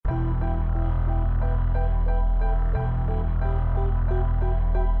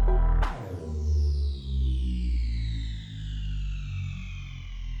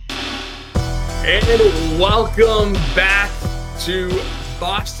And welcome back to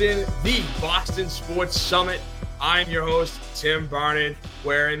Boston, the Boston Sports Summit. I'm your host, Tim Barnett,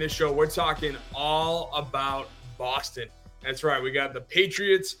 where in this show, we're talking all about Boston. That's right. We got the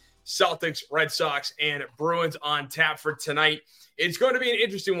Patriots, Celtics, Red Sox, and Bruins on tap for tonight. It's going to be an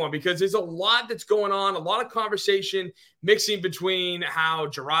interesting one because there's a lot that's going on, a lot of conversation mixing between how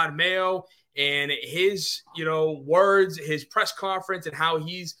Gerard Mayo and his, words, his press conference, and how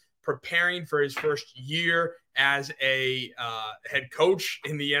he's preparing for his first year as a head coach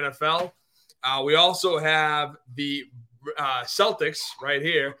in the NFL. We also have the Celtics right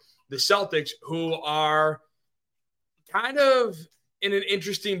here, the Celtics, who are kind of in an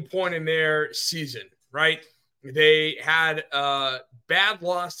interesting point in their season, right? They had a bad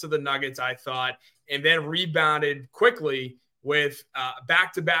loss to the Nuggets, I thought, and then rebounded quickly with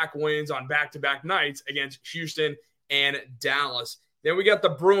back-to-back wins on back-to-back nights against Houston and Dallas. Then we got the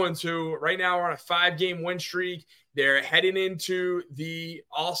Bruins, who right now are on a 5-game win streak. They're heading into the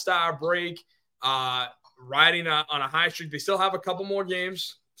All-Star break, riding on a high streak. They still have a couple more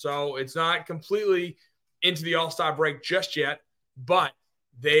games, so it's not completely into the All-Star break just yet. But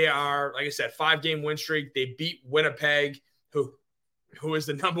they are, like I said, 5-game win streak. They beat Winnipeg, who is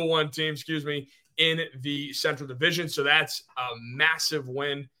the number one team, in the Central Division. So that's a massive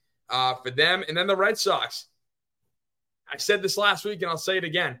win for them. And then the Red Sox. I said this last week, and I'll say it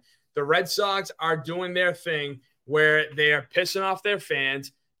again. The Red Sox are doing their thing where they are pissing off their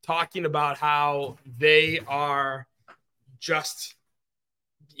fans, talking about how they are just,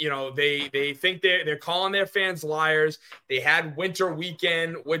 they think they're calling their fans liars. They had winter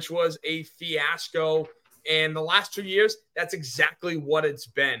weekend, which was a fiasco. And the last 2 years, that's exactly what it's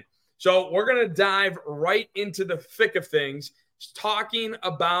been. So we're going to dive right into the thick of things, talking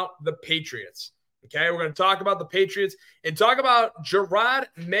about the Patriots. Okay, we're going to talk about the Patriots and talk about Gerard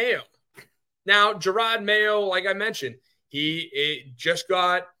Mayo. Now, Gerard Mayo, like I mentioned, he just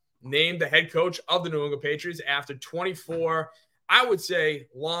got named the head coach of the New England Patriots after 24, I would say,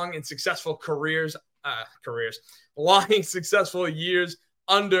 long and successful long and successful years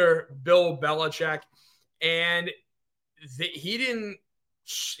under Bill Belichick. And he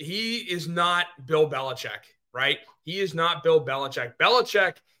is not Bill Belichick, right? He is not Bill Belichick.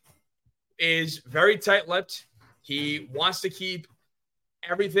 Belichick is very tight-lipped. He wants to keep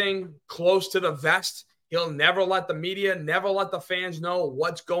everything close to the vest. He'll never let the media, never let the fans know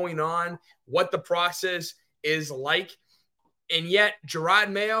what's going on, what the process is like. And yet,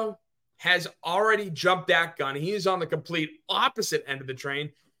 Gerard Mayo has already jumped that gun. He is on the complete opposite end of the train,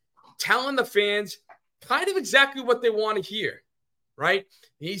 telling the fans kind of exactly what they want to hear, right?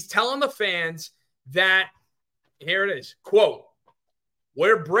 He's telling the fans that, here it is, quote,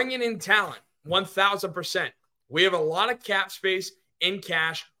 "We're bringing in talent, 1,000%. We have a lot of cap space in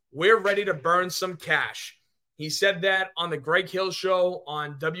cash. We're ready to burn some cash." He said that on the Greg Hill Show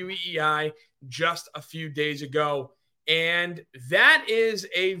on WEEI just a few days ago. And that is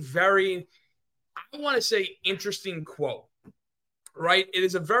a very, I want to say, interesting quote, right? It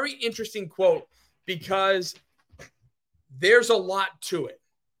is a very interesting quote because there's a lot to it,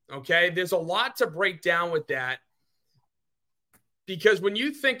 okay? There's a lot to break down with that. Because when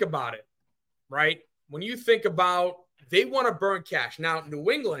you think about it, right, when you think about they want to burn cash. Now,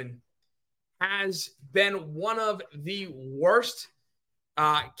 New England has been one of the worst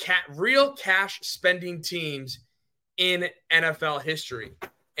real cash spending teams in NFL history.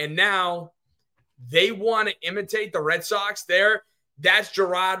 And now they want to imitate the Red Sox there. That's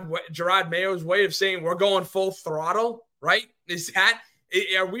Gerard Mayo's way of saying we're going full throttle, right?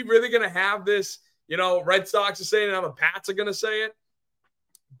 Are we really going to have this? Red Sox are saying it, now the Pats are going to say it.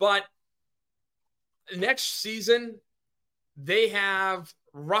 But next season, they have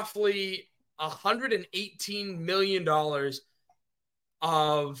roughly $118 million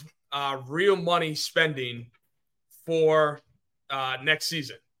of real money spending for next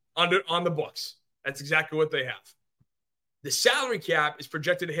season on the books. That's exactly what they have. The salary cap is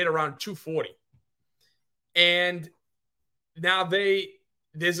projected to hit around $240. And now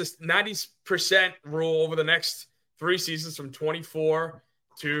there's a 90% rule over the next 3 seasons from 24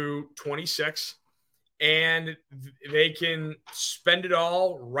 to 26. And they can spend it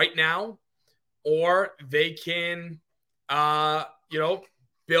all right now, or they can,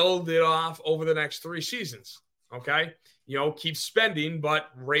 build it off over the next 3 seasons. Okay. Keep spending, but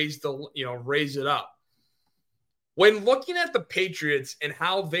raise it up. When looking at the Patriots and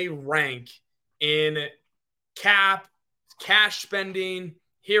how they rank in cash spending,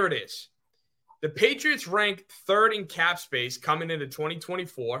 here it is. The Patriots rank 3rd in cap space coming into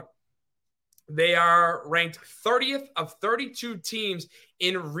 2024. They are ranked 30th of 32 teams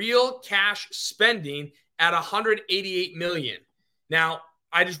in real cash spending at $188 million. Now,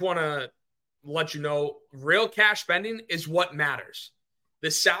 I just want to let you know, real cash spending is what matters.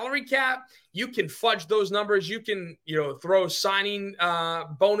 The salary cap, you can fudge those numbers. You can, throw signing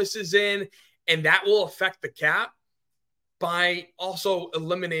bonuses in, and that will affect the cap by also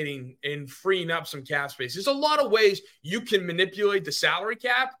eliminating and freeing up some cap space. There's a lot of ways you can manipulate the salary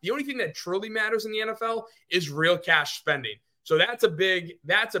cap. The only thing that truly matters in the NFL is real cash spending. So that's a big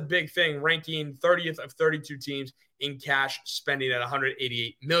thing, ranking 30th of 32 teams in cash spending at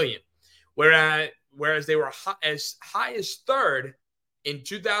 $188 million. Whereas they were as high as third in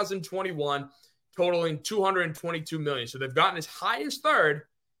 2021, totaling $222 million. So they've gotten as high as third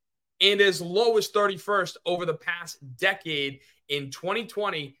and as low as 31st over the past decade in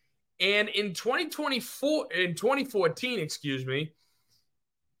 2020 and in 2014,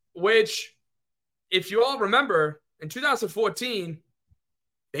 which, if you all remember, in 2014,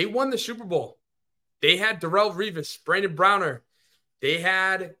 they won the Super Bowl. They had Darrelle Revis, Brandon Browner. They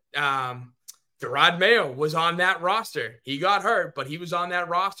had Gerard Mayo was on that roster. He got hurt, but he was on that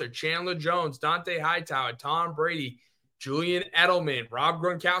roster. Chandler Jones, Dante Hightower, Tom Brady, Julian Edelman, Rob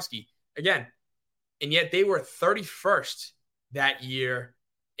Gronkowski. Again, and yet they were 31st that year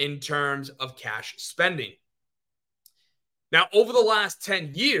in terms of cash spending. Now, over the last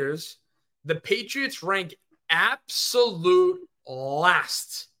 10 years, the Patriots rank absolute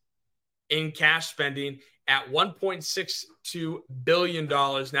last in cash spending at $1.62 billion.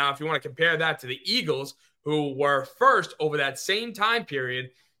 Now, if you want to compare that to the Eagles, who were first over that same time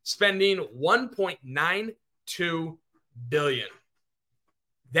period, spending $1.92 billion.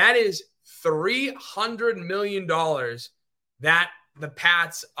 That is $300 million that the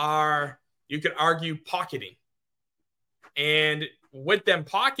Pats are, you could argue, pocketing. And with them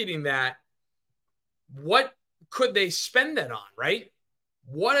pocketing that, what could they spend that on, right?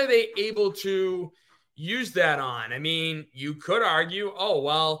 What are they able to use that on? I mean, you could argue,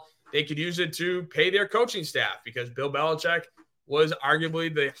 they could use it to pay their coaching staff because Bill Belichick was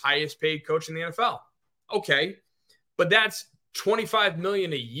arguably the highest paid coach in the NFL. Okay, but that's $25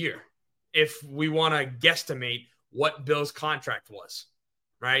 million a year if we want to guesstimate what Bill's contract was,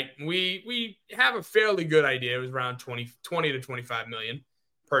 right? We have a fairly good idea. It was around 20 to 25 million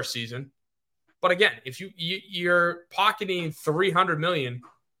per season. But again, if you're pocketing $300 million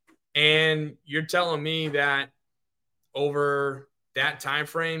and you're telling me that over that time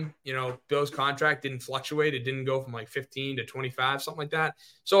frame, Bill's contract didn't fluctuate. It didn't go from like 15 to 25, something like that.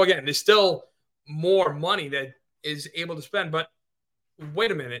 So again, there's still more money that is able to spend. But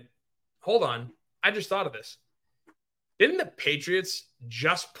wait a minute. Hold on. I just thought of this. Didn't the Patriots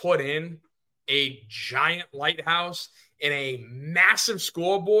just put in a giant lighthouse and a massive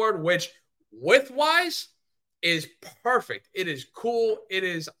scoreboard, which width-wise is perfect. It is cool. It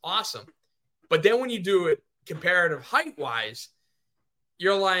is awesome. But then when you do it comparative height-wise,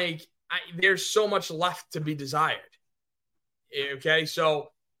 you're like, there's so much left to be desired. Okay,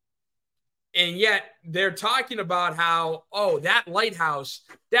 so, and yet they're talking about how, that lighthouse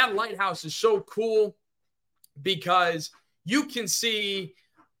is so cool because you can see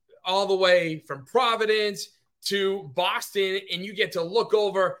all the way from Providence to Boston and you get to look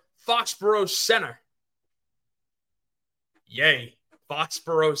over Foxborough Center. Yay,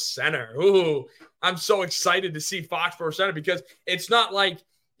 Foxborough Center. Ooh, I'm so excited to see Foxborough Center because it's not like,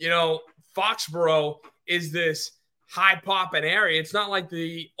 Foxborough is this high-popping area. It's not like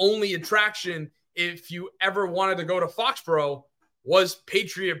the only attraction, if you ever wanted to go to Foxborough, was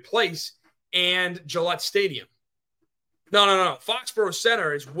Patriot Place and Gillette Stadium. No. Foxborough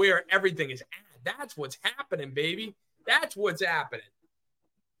Center is where everything is at. That's what's happening, baby. That's what's happening.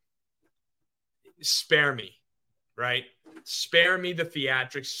 Spare me, right? Spare me the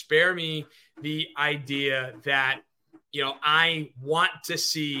theatrics. Spare me the idea that, I want to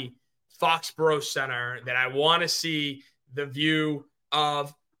see Foxborough Center, that I want to see the view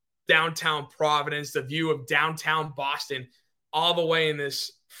of downtown Providence, the view of downtown Boston, all the way in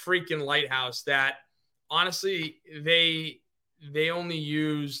this freaking lighthouse that, honestly, they only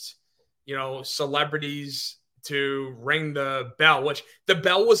used, celebrities to ring the bell, which the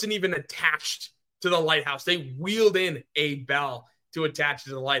bell wasn't even attached to the lighthouse. They wheeled in a bell to attach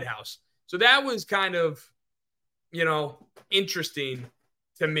to the lighthouse. So that was kind of, interesting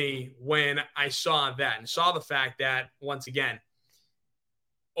to me when I saw that and saw the fact that, once again,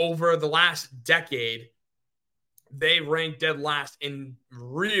 over the last decade, they ranked dead last in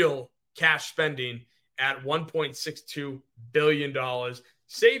real cash spending at $1.62 billion,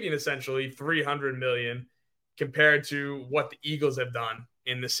 saving essentially $300 million compared to what the Eagles have done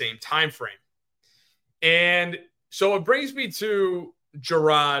in the same time frame. And so it brings me to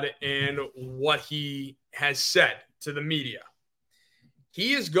Gerard and what he has said to the media.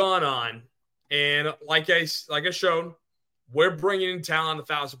 He has gone on, and like I showed, we're bringing in talent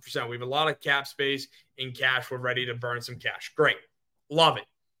 1,000%. We have a lot of cap space in cash. We're ready to burn some cash. Great. Love it.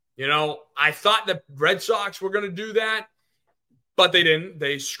 I thought the Red Sox were going to do that, but they didn't.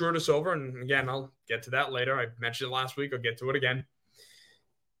 They screwed us over. And again, I'll get to that later. I mentioned it last week. I'll get to it again.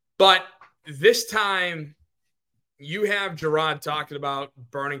 But this time, you have Gerard talking about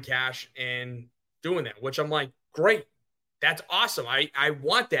burning cash and doing that, which I'm like, great. That's awesome. I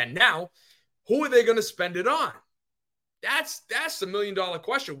want that. Now, who are they going to spend it on? That's the $1 million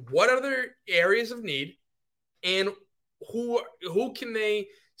question. What other areas of need, and who can they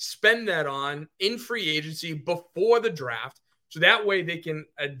spend that on in free agency before the draft, so that way they can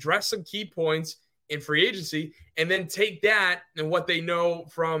address some key points in free agency and then take that and what they know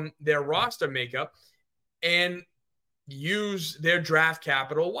from their roster makeup and use their draft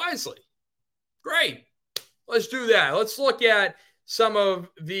capital wisely. Great. Let's do that. Let's look at some of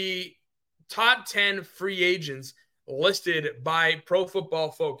the top 10 free agents listed by Pro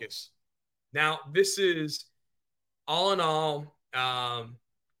Football Focus. Now, this is all in all,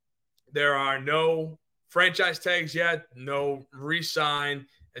 there are no franchise tags yet, no re-sign.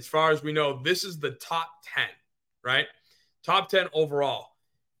 As far as we know, this is the top 10, right? Top 10 overall.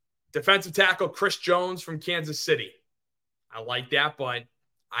 Defensive tackle Chris Jones from Kansas City. I like that, but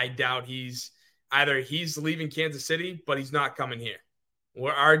I doubt he's leaving Kansas City, but he's not coming here.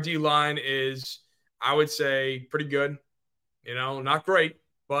 Where our D-line is, I would say, pretty good. Not great,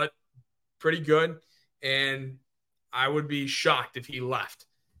 but pretty good. And I would be shocked if he left.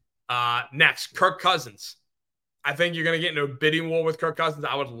 Next, Kirk Cousins. I think you're going to get into a bidding war with Kirk Cousins.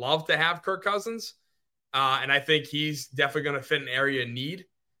 I would love to have Kirk Cousins. And I think he's definitely going to fit an area of need,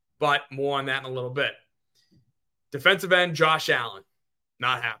 but more on that in a little bit. Defensive end, Josh Allen.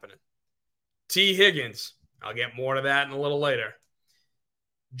 Not happening. T. Higgins. I'll get more to that in a little later.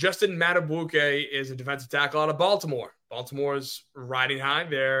 Justin Matabuke is a defensive tackle out of Baltimore. Baltimore's riding high.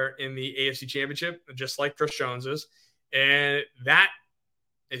 They're in the AFC Championship, just like Chris Jones is. And that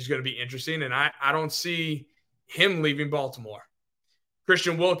is going to be interesting. And I don't see him leaving Baltimore.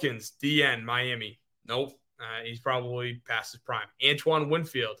 Christian Wilkins, DN, Miami. Nope. He's probably past his prime. Antoine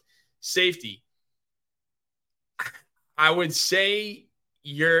Winfield, safety. I would say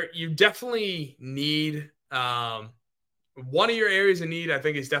you definitely need one of your areas of need, I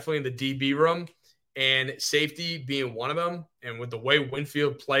think, is definitely in the DB room, and safety being one of them. And with the way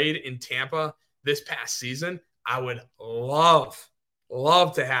Winfield played in Tampa this past season, I would love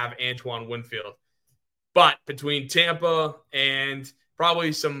to have Antoine Winfield. But between Tampa and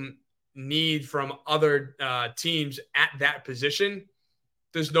probably some need from other teams at that position,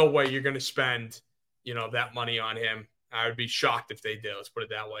 there's no way you're going to spend, that money on him. I would be shocked if they did. Let's put it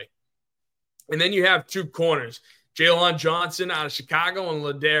that way. And then you have two corners, Jalen Johnson out of Chicago and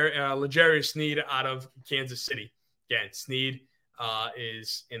L'Jarius Sneed out of Kansas City. Again, Sneed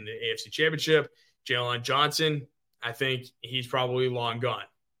is in the AFC Championship. Jalen Johnson, I think he's probably long gone.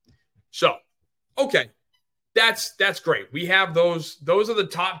 So, okay, that's great. We have those. Those are the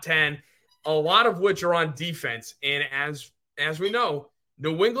top 10, a lot of which are on defense. And as we know,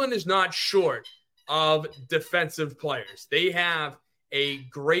 New England is not short of defensive players. They have a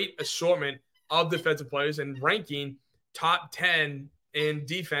great assortment of defensive players and ranking top 10 in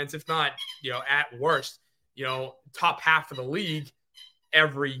defense, if not, at worst, top half of the league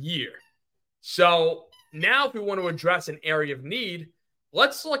every year. So now if we want to address an area of need,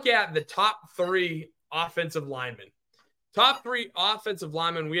 let's look at the top 3 offensive linemen. Top 3 offensive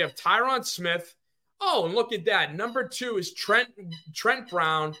linemen, we have Tyron Smith. Oh, and look at that. Number 2 is Trent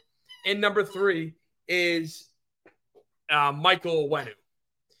Brown. And number 3 is Michael Onwenu.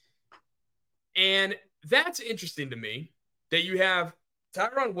 And that's interesting to me that you have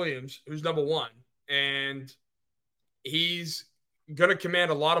Tyron Williams, who's number 1, and he's going to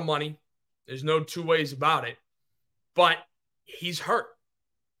command a lot of money. There's no two ways about it. But he's hurt.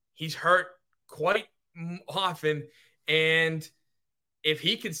 He's hurt quite often. And if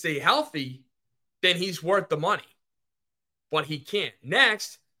he can stay healthy, then he's worth the money. But he can't.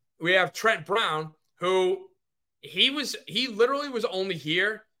 Next, we have Trent Brown, who he literally was only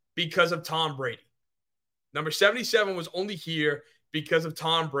here because of Tom Brady. Number 77 was only here because of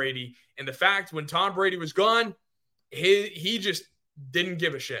Tom Brady. And the fact when Tom Brady was gone, he just didn't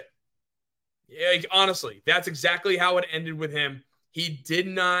give a shit. Honestly, that's exactly how it ended with him. He did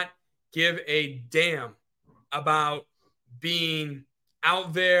not give a damn about being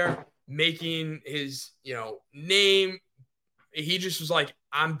out there, making his, name. He just was like,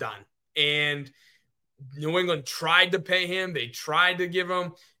 I'm done. And New England tried to pay him. They tried to give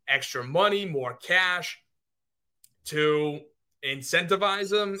him extra money, more cash to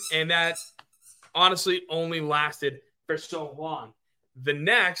incentivize him. And that honestly only lasted for so long. The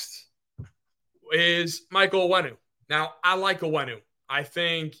next is Michael Onwenu. Now, I like Onwenu. I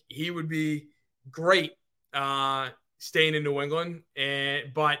think he would be great staying in New England.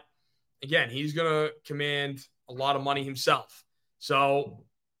 But again, he's going to command a lot of money himself. So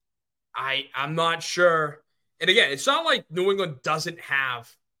I'm not sure. And again, it's not like New England doesn't have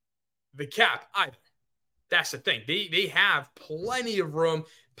the cap either. That's the thing. They have plenty of room,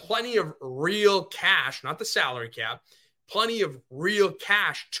 plenty of real cash, not the salary cap, plenty of real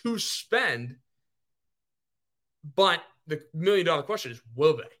cash to spend. But the $1 million question is,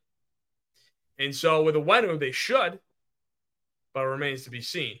 will they? And so with Onwenu, they should, but it remains to be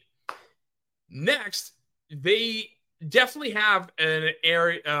seen. Next, they definitely have an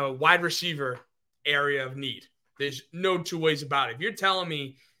area, wide receiver area of need. There's no two ways about it. If you're telling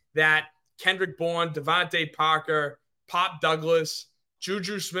me that Kendrick Bourne, Devontae Parker, Pop Douglas,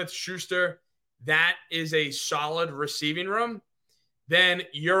 Juju Smith-Schuster, that is a solid receiving room, then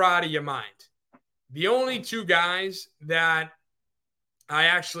you're out of your mind. The only two guys that I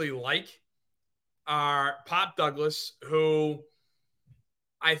actually like are Pop Douglas, who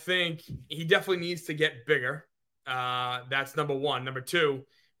I think he definitely needs to get bigger. That's number one. Number two,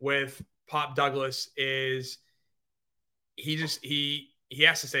 with Pop Douglas is he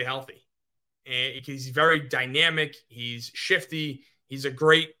has to stay healthy. And he's very dynamic. He's shifty. He's a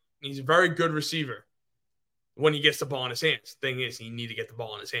very good receiver when he gets the ball in his hands. Thing is, he need to get the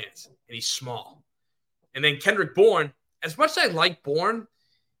ball in his hands, and he's small. And then Kendrick Bourne, as much as I like Bourne,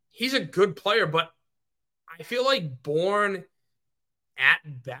 he's a good player, but I feel like Bourne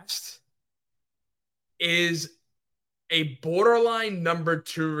at best is a borderline number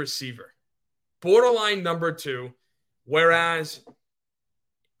 2 receiver. Borderline number 2, whereas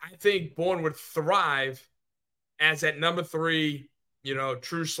I think Bourne would thrive as that number 3,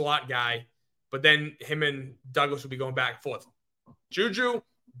 true slot guy, but then him and Douglas would be going back and forth. Juju,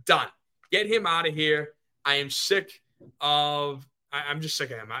 done. Get him out of here. I am sick of I'm just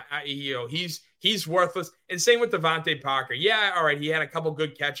sick of him. He's worthless. And same with Devontae Parker. Yeah, all right, he had a couple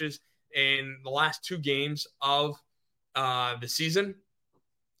good catches in the last 2 games of the season.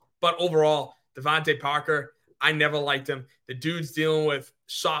 But overall, Devontae Parker, I never liked him. The dude's dealing with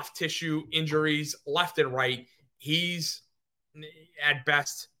soft tissue injuries left and right. He's, at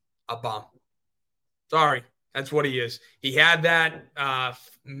best, a bum. Sorry. That's what he is. He had that,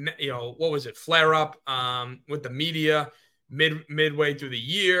 flare up with the media midway through the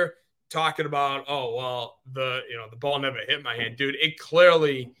year, talking about, the ball never hit my hand. Dude, it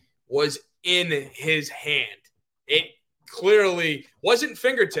clearly was in his hand. It clearly wasn't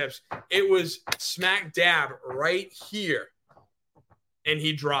fingertips. It was smack dab right here, and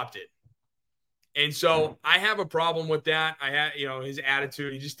he dropped it. And so I have a problem with that. I had, his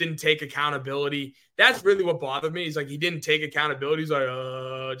attitude. He just didn't take accountability. That's really what bothered me. He's like, he didn't take accountability. He's like,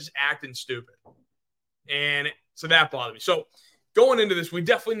 just acting stupid. And so that bothered me. So going into this, we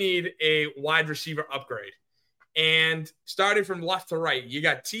definitely need a wide receiver upgrade. And starting from left to right, you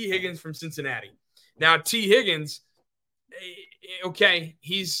got T. Higgins from Cincinnati. Now, T. Higgins, okay,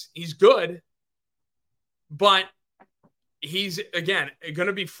 he's good, but he's, again, going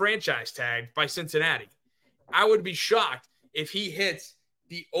to be franchise tagged by Cincinnati. I would be shocked if he hits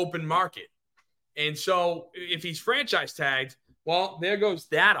the open market. And so if he's franchise tagged, well, there goes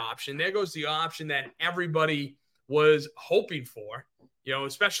that option. There goes the option that everybody was hoping for,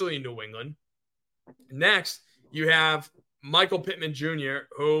 especially in New England. Next, you have Michael Pittman Jr.,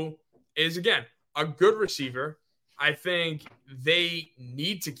 who is, again, a good receiver. I think they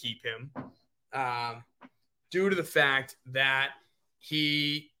need to keep him. Due to the fact that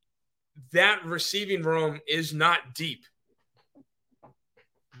that receiving room is not deep.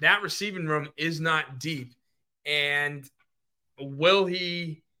 That receiving room is not deep. And will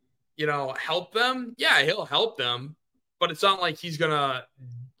he, help them? Yeah, he'll help them. But it's not like he's going to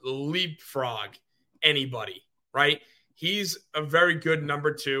leapfrog anybody, right? He's a very good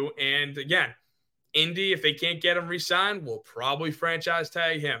number 2. And again, Indy, if they can't get him re-signed, will probably franchise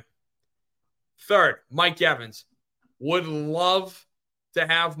tag him. Third, Mike Evans. Would love to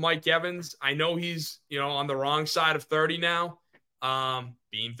have Mike Evans. I know he's, on the wrong side of 30 now,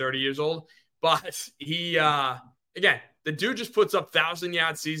 being 30 years old. But he, again, the dude just puts up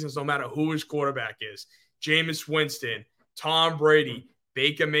 1,000-yard seasons no matter who his quarterback is. Jameis Winston, Tom Brady,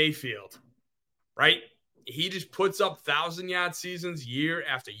 Baker Mayfield, right? He just puts up 1,000-yard seasons year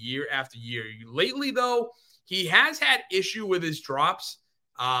after year after year. Lately, though, he has had issue with his drops.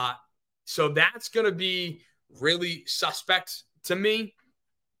 So that's going to be really suspect to me.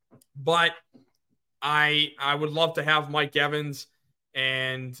 But I would love to have Mike Evans.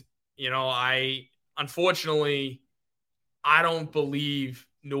 And, unfortunately, I don't believe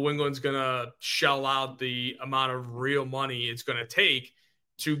New England's going to shell out the amount of real money it's going to take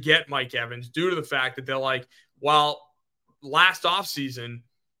to get Mike Evans due to the fact that they're like, well, last offseason,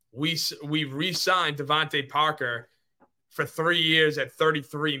 we re-signed Devontae Parker for 3 years at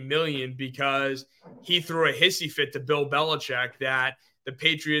 $33 million because he threw a hissy fit to Bill Belichick that the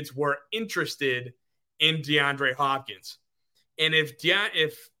Patriots were interested in DeAndre Hopkins. And if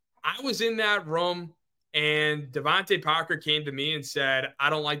I was in that room and Devontae Parker came to me and said, I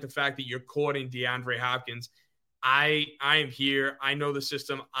don't like the fact that you're courting DeAndre Hopkins. I am here. I know the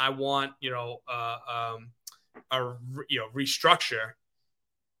system. I want, restructure.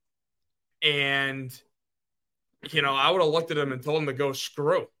 And, I would have looked at him and told him to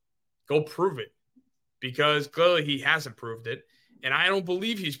go prove it, because clearly he hasn't proved it. And I don't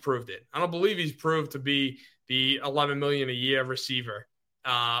believe he's proved it. I don't believe he's proved to be the $11 million a year receiver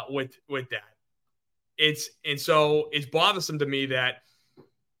with that. So it's bothersome to me that,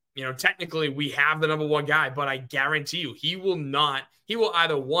 technically we have the number one guy, but I guarantee you he will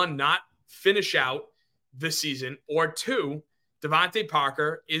either one, not finish out this season, or two, Devontae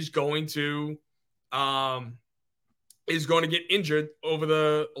Parker is going to get injured over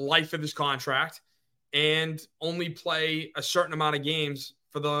the life of his contract and only play a certain amount of games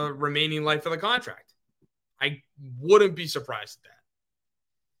for the remaining life of the contract. I wouldn't be surprised at that.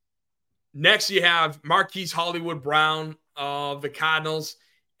 Next, you have Marquise Hollywood Brown of the Cardinals.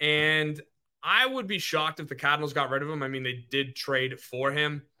 And I would be shocked if the Cardinals got rid of him. I mean, they did trade for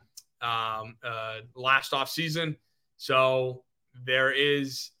him last offseason. So there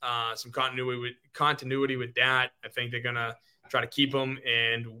is some continuity with that. I think they're going to try to keep him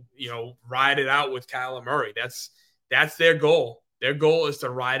and, ride it out with Kyler Murray. That's their goal. Their goal is to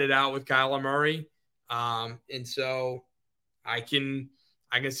ride it out with Kyler Murray. And so I can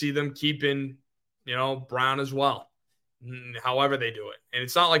see them keeping, Brown as well, however they do it. And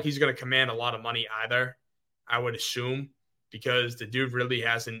it's not like he's going to command a lot of money either, I would assume, because the dude really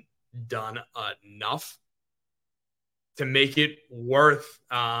hasn't done enough to make it worth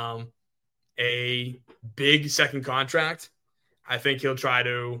a big second contract. I think he'll try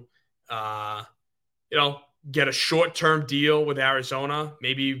to, get a short-term deal with Arizona,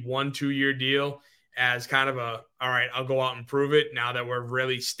 maybe 1-2 year deal as kind of all right, I'll go out and prove it now that we're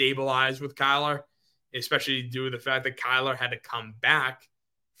really stabilized with Kyler, especially due to the fact that Kyler had to come back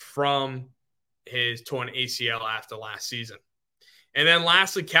from his torn ACL after last season. And then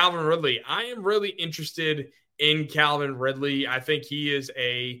lastly, Calvin Ridley. I am really interested in Calvin Ridley. I think he is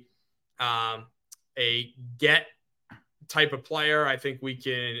a get type of player. I think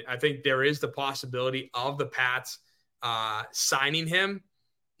there is the possibility of the Pats signing him,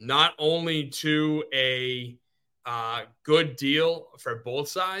 not only to a good deal for both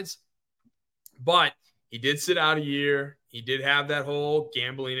sides, but he did sit out a year. He did have that whole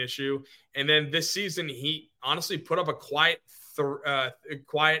gambling issue. And then this season, he honestly put up a quiet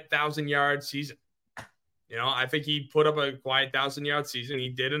 1,000-yard season. I think he put up a quiet 1,000-yard season. He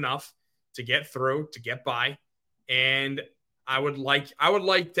did enough to get through, to get by. And I would like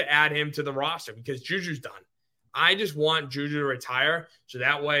to add him to the roster because Juju's done. I just want Juju to retire so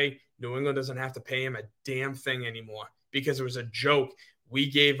that way New England doesn't have to pay him a damn thing anymore, because it was a joke. We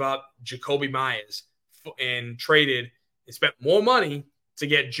gave up Jacoby Myers and traded and spent more money to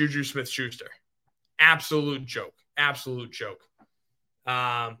get Juju Smith-Schuster. Absolute joke.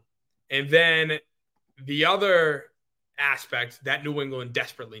 And then the other aspect that New England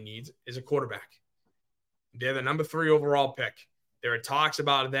desperately needs is a quarterback. They're the number 3 overall pick. There are talks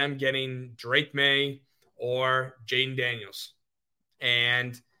about them getting Drake May or Jaden Daniels.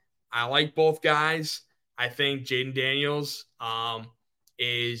 And I like both guys. I think Jaden Daniels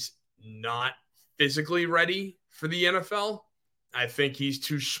is not physically ready for the NFL. I think he's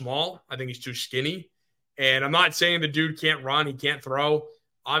too small. I think he's too skinny. And I'm not saying the dude can't run. He can't throw.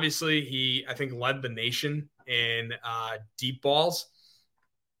 Obviously, he, I think, led the nation in deep ball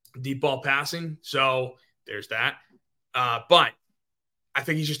passing. So there's that. But I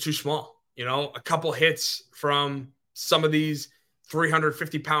think he's just too small. A couple hits from some of these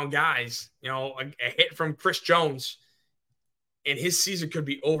 350-pound guys, a hit from Chris Jones, and his season could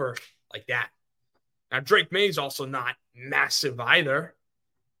be over like that. Now, Drake May is also not massive either,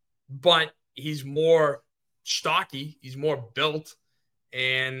 but he's more stocky. He's more built.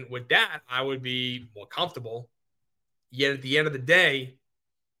 And with that, I would be more comfortable. Yet at the end of the day,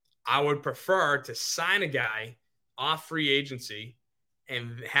 I would prefer to sign a guy off free agency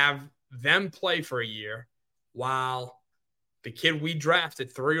and have them play for a year while the kid we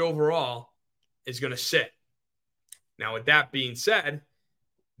drafted 3 overall is going to sit. Now, with that being said,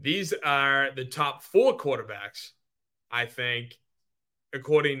 these are the top 4 quarterbacks, I think,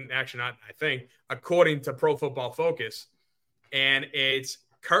 according to Pro Football Focus. And it's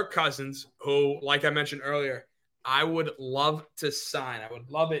Kirk Cousins, who, like I mentioned earlier, I would love to sign. I would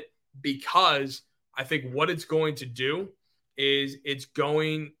love it because I think what it's going to do is it's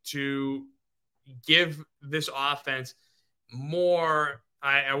going to give this offense more,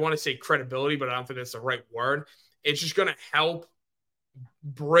 I want to say credibility, but I don't think that's the right word. It's just going to help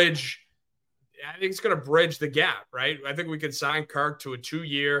bridge. I think it's going to bridge the gap, right? I think we could sign Kirk to a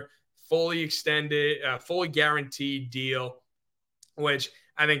 2-year, fully extended, fully guaranteed deal, which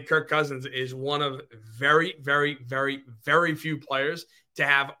I think Kirk Cousins is one of very, very, very, very few players to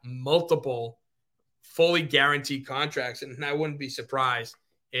have multiple fully guaranteed contracts. And I wouldn't be surprised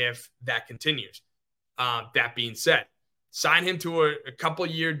if that continues. That being said, sign him to a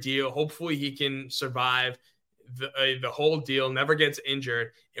couple-year deal. Hopefully he can survive the whole deal, never gets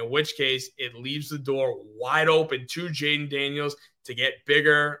injured, in which case it leaves the door wide open to Jaden Daniels to get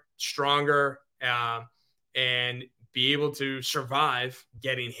bigger, stronger, and be able to survive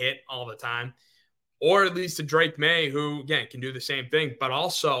getting hit all the time. Or at least to Drake May, who, again, can do the same thing, but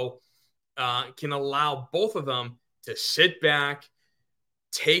also can allow both of them to sit back,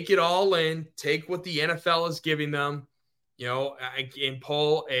 take it all in, take what the NFL is giving them, and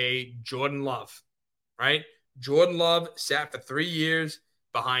pull a Jordan Love, right? Jordan Love sat for 3 years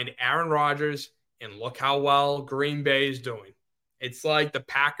behind Aaron Rodgers, and look how well Green Bay is doing. It's like the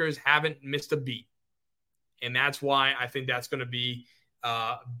Packers haven't missed a beat. And that's why I think that's going to be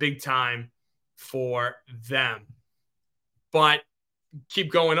big time for them. But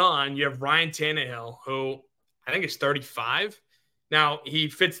keep going on. You have Ryan Tannehill, who I think is 35. Now, he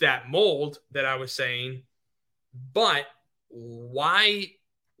fits that mold that I was saying. But why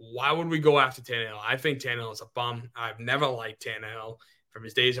would we go after Tannehill? I think Tannehill is a bum. I've never liked Tannehill. From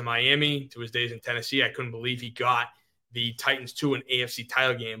his days in Miami to his days in Tennessee, I couldn't believe he got the Titans to an AFC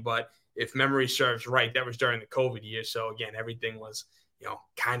title game. But if memory serves right, that was during the COVID year. So, again, everything was,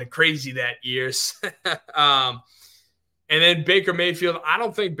 kind of crazy that year. And then Baker Mayfield, I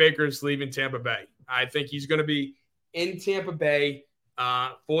don't think Baker's leaving Tampa Bay. I think he's going to be in Tampa Bay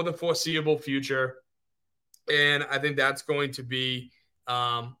for the foreseeable future. And I think that's going to be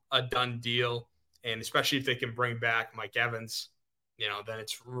a done deal. And especially if they can bring back Mike Evans, then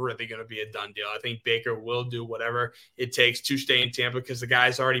it's really going to be a done deal. I think Baker will do whatever it takes to stay in Tampa because the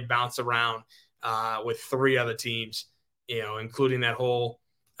guy's already bounced around with 3 other teams, including that whole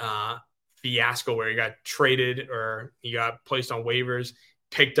fiasco where he got traded or he got placed on waivers,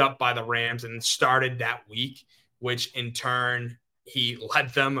 picked up by the Rams, and started that week, which in turn he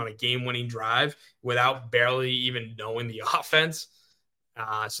led them on a game-winning drive without barely even knowing the offense.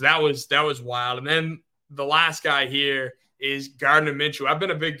 So that was wild. And then the last guy here is Gardner Minshew. I've been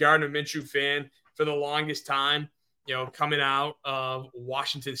a big Gardner Minshew fan for the longest time, coming out of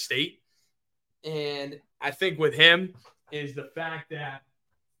Washington State. And I think with him is the fact that,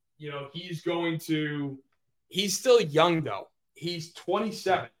 he's still young though. He's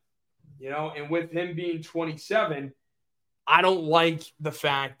 27, and with him being 27, I don't like the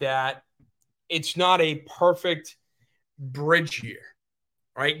fact that it's not a perfect bridge year,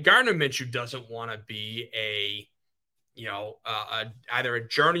 right? Gardner Minshew doesn't want to be either a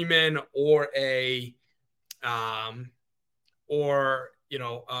journeyman or a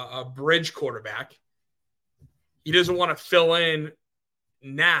bridge quarterback. He doesn't want to fill in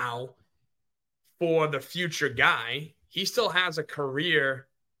now for the future guy. He still has a career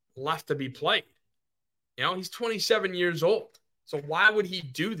left to be played. He's 27 years old. So why would he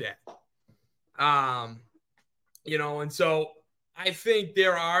do that? And so I think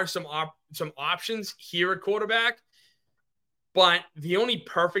there are some options here at quarterback. But the only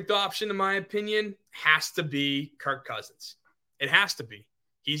perfect option, in my opinion, has to be Kirk Cousins. It has to be.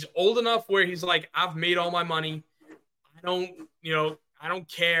 He's old enough where he's like, I've made all my money. I don't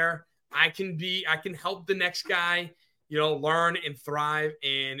care. I can help the next guy, learn and thrive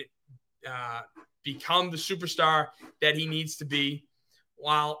and become the superstar that he needs to be,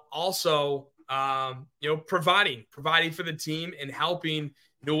 while also, providing for the team and helping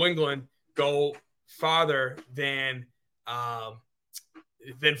New England go farther than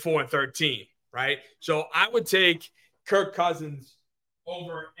 4-13, right? So I would take Kirk Cousins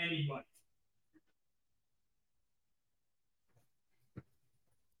over anybody.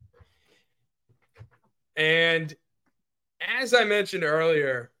 And as I mentioned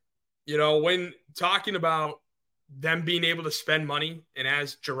earlier, when talking about them being able to spend money. And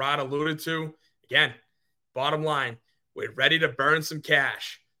as Gerard alluded to, again, bottom line, we're ready to burn some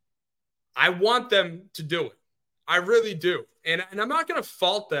cash. I want them to do it. I really do. And I'm not going to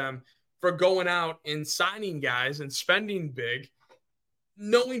fault them for going out and signing guys and spending big,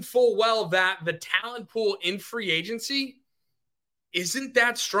 knowing full well that the talent pool in free agency isn't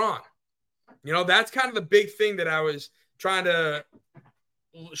that strong. That's kind of the big thing that I was trying to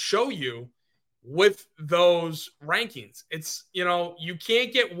show you with those rankings. It's, you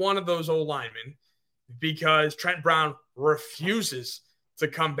can't get one of those old linemen because Trent Brown refuses to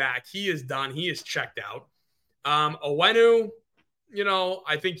come back. He is done. He is checked out. Owenu,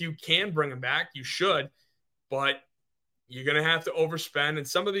 I think you can bring him back. You should, but you're going to have to overspend. And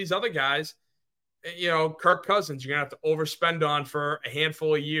some of these other guys, Kirk Cousins, you're going to have to overspend on for a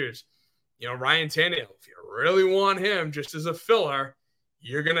handful of years. Ryan Tannehill, if you really want him just as a filler,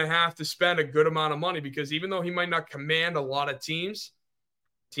 you're going to have to spend a good amount of money because even though he might not command a lot of teams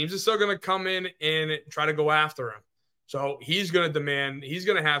are still going to come in and try to go after him. So he's going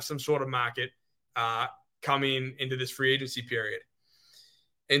to have some sort of market coming into this free agency period.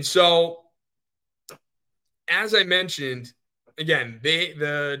 And so, as I mentioned, again,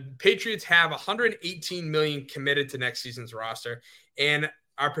 the Patriots have $118 million committed to next season's roster and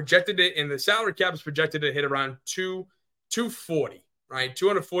are projected to, and the salary cap is projected to hit around $240, right?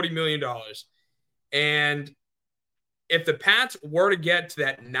 $240 million. And if the Pats were to get to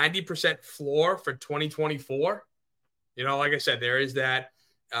that 90% floor for 2024, like I said, there is that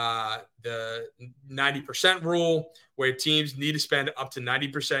the 90% rule where teams need to spend up to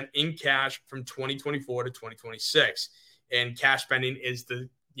 90% in cash from 2024 to 2026. And cash spending is the,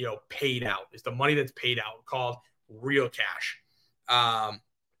 paid out. It's the money that's paid out called real cash.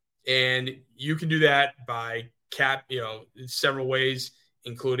 And you can do that by several ways,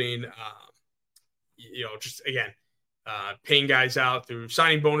 including, just again, paying guys out through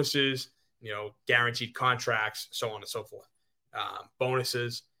signing bonuses, guaranteed contracts, so on and so forth,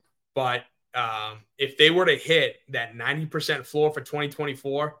 bonuses. But if they were to hit that 90% floor for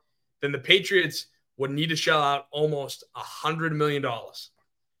 2024, then the Patriots would need to shell out almost $100 million.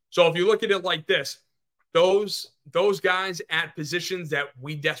 So if you look at it like this, those guys at positions that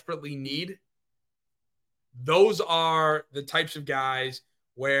we desperately need, those are the types of guys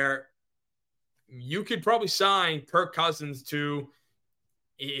where you could probably sign Kirk Cousins to,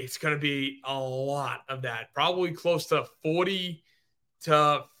 it's going to be a lot of that, probably close to 40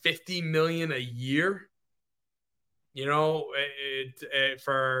 to 50 million a year,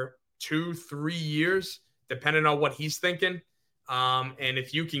 for 2-3 years, depending on what he's thinking. And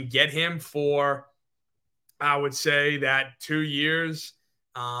if you can get him for, I would say that 2 years,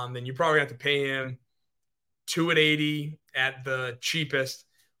 then you probably have to pay him $2 at 80 at the cheapest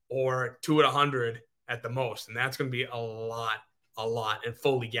or $2 at 100 at the most. And that's going to be a lot and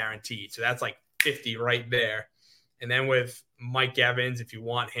fully guaranteed. So that's like 50 right there. And then with Mike Evans, if you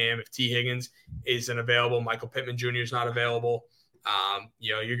want him, if T. Higgins isn't available, Michael Pittman Jr. is not available,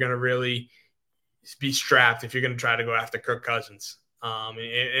 you're going to really be strapped if you're going to try to go after Kirk Cousins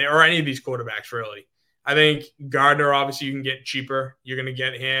or any of these quarterbacks, really. I think Gardner, obviously, you can get cheaper. You're going to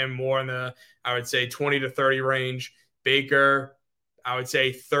get him more in the, I would say, 20 to 30 range. Baker, I would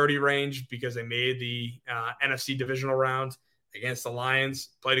say 30 range because they made the NFC divisional round against the Lions.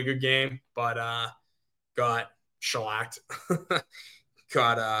 Played a good game, but got shellacked.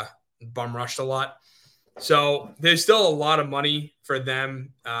 got bum rushed a lot. So there's still a lot of money for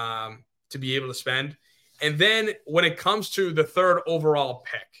them to be able to spend. And then when it comes to the third overall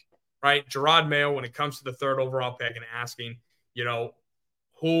pick, right, Gerard Mayo, when it comes to the third overall pick and asking,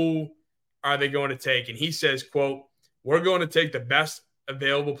 who are they going to take? And he says, quote, "We're going to take the best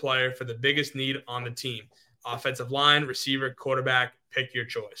available player for the biggest need on the team. Offensive line, receiver, quarterback, pick your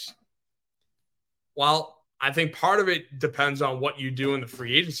choice." Well, I think part of it depends on what you do in the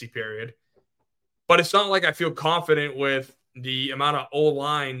free agency period, but it's not like I feel confident with the amount of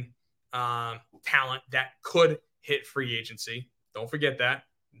O-line talent that could hit free agency. Don't forget that.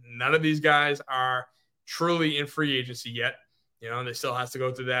 None of these guys are truly in free agency yet. They still has to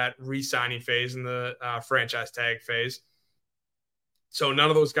go through that re-signing phase and the franchise tag phase. So none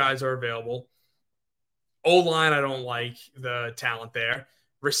of those guys are available. O-line, I don't like the talent there.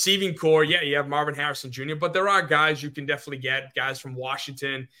 Receiving core, yeah, you have Marvin Harrison Jr., but there are guys you can definitely get, guys from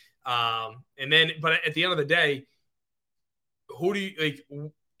Washington. But at the end of the day, who do you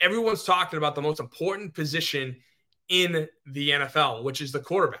like? Everyone's talking about the most important position in the NFL, which is the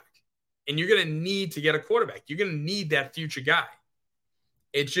quarterback. And you're going to need to get a quarterback. You're going to need that future guy.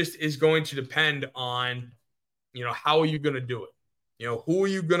 It just is going to depend on, how are you going to do it? Who are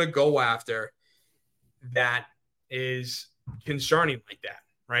you going to go after that is concerning like that,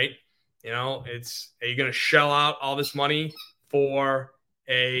 right? Are you going to shell out all this money for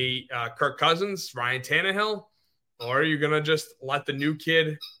a Kirk Cousins, Ryan Tannehill, or are you going to just let the new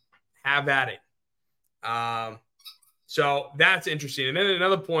kid have at it? So that's interesting. And then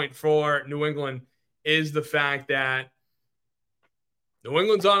another point for New England is the fact that New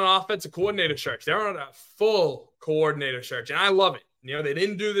England's on an offensive coordinator search. They're on a full coordinator search, and I love it. They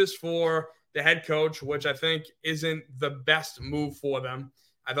didn't do this for the head coach, which I think isn't the best move for them.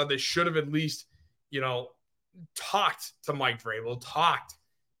 I thought they should have at least, talked to Mike Vrabel, talked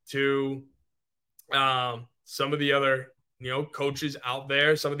to some of the other, coaches out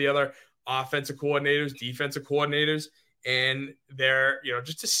there, some of the other offensive coordinators, defensive coordinators, and they're,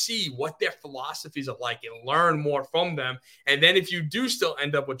 just to see what their philosophies are like and learn more from them. And then if you do still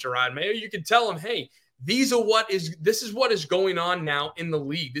end up with Gerard Mayo, you can tell them, hey, this is what is going on now in the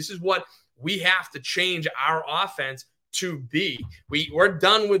league. This is what we have to change our offense to be. We're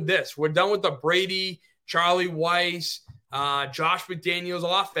done with this. We're done with the Brady, Charlie Weiss, Josh McDaniels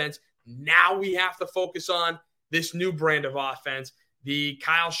offense. Now we have to focus on this new brand of offense, the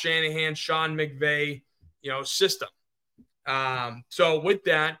Kyle Shanahan, Sean McVay, system. So with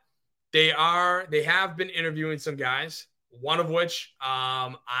that, they have been interviewing some guys, one of which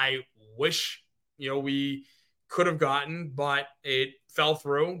I wish, we could have gotten, but it fell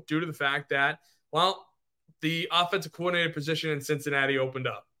through due to the fact that, the offensive coordinator position in Cincinnati opened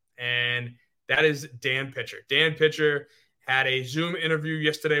up, and that is Dan Pitcher. Dan Pitcher had a Zoom interview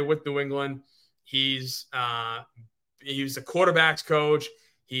yesterday with New England. He's the quarterback's coach.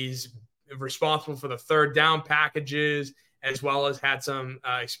 He's responsible for the third down packages, as well as had some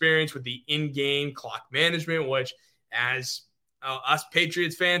experience with the in-game clock management, which, as us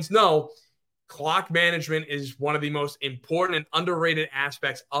Patriots fans know, clock management is one of the most important and underrated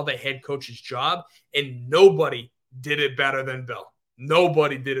aspects of a head coach's job, and nobody did it better than Bill.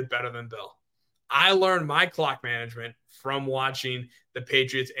 Nobody did it better than Bill. I learned my clock management from watching the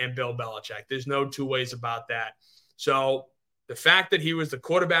Patriots and Bill Belichick. There's no two ways about that. So the fact that he was the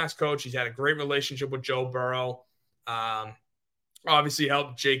quarterback's coach, he's had a great relationship with Joe Burrow, obviously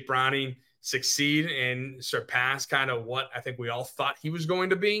helped Jake Browning succeed and surpass kind of what I think we all thought he was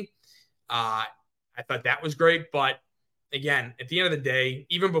going to be. I thought that was great. But again, at the end of the day,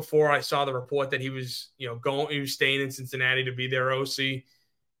 even before I saw the report that he was, he was staying in Cincinnati to be their OC,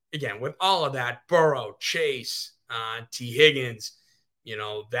 again, with all of that, Burrow, Chase, T. Higgins,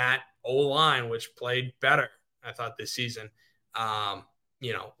 that O-line, which played better, I thought, this season,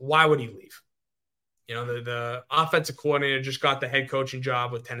 why would he leave? The offensive coordinator just got the head coaching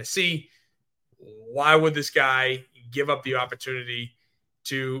job with Tennessee. Why would this guy give up the opportunity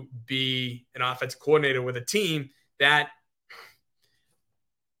to be an offensive coordinator with a team that,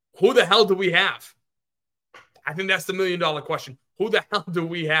 who the hell do we have? I think that's the $1 million question. Who the hell do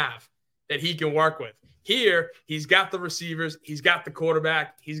we have that he can work with? Here, he's got the receivers, he's got the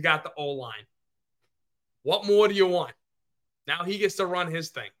quarterback, he's got the O-line. What more do you want? Now he gets to run his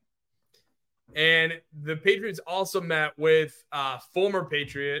thing. And the Patriots also met with former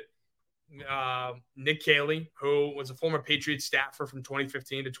Patriot Nick Caley, who was a former Patriots staffer from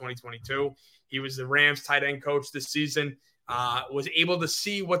 2015 to 2022. He was the Rams tight end coach this season, was able to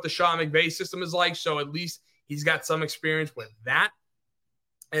see what the Sean McVay system is like. So at least he's got some experience with that,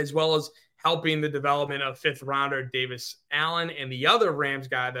 as well as helping the development of fifth rounder Davis Allen. And the other Rams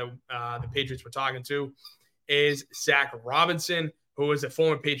guy that the Patriots were talking to is Zach Robinson, who was a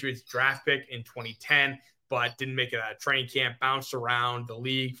former Patriots draft pick in 2010, but didn't make it out of training camp, bounced around the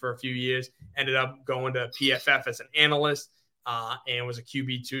league for a few years, ended up going to PFF as an analyst, and was a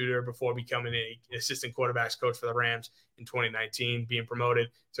QB tutor before becoming an assistant quarterbacks coach for the Rams in 2019, being promoted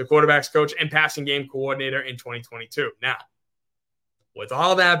to quarterbacks coach and passing game coordinator in 2022. Now, with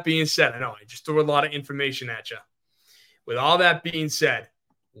all that being said, I know I just threw a lot of information at you. With all that being said,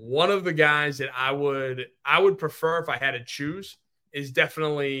 one of the guys that I would prefer if I had to choose is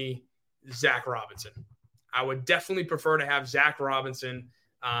definitely Zach Robinson. I would definitely prefer to have Zach Robinson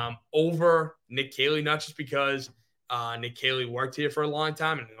over Nick Caley, not just because Nick Caley worked here for a long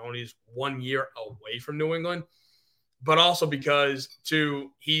time and only is 1 year away from New England, but also because,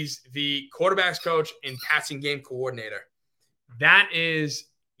 he's the quarterback's coach and passing game coordinator. That is,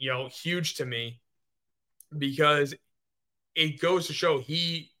 huge to me, because it goes to show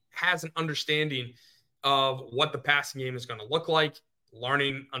he has an understanding of what the passing game is going to look like,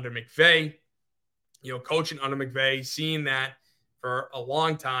 learning under McVay, coaching under McVay, seeing that for a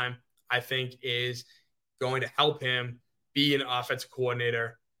long time, I think is going to help him be an offensive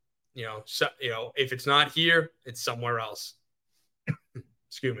coordinator. If it's not here, it's somewhere else.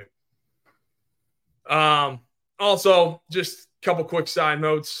 Excuse me. Also, just a couple quick side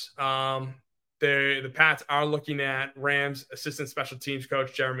notes. The Pats are looking at Rams assistant special teams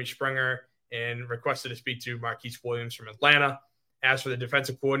coach Jeremy Springer and requested to speak to Marquise Williams from Atlanta. As for the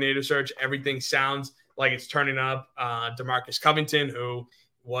defensive coordinator search, everything sounds like it's turning up. DeMarcus Covington, who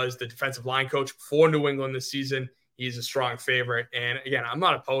was the defensive line coach for New England this season, he's a strong favorite. And again, I'm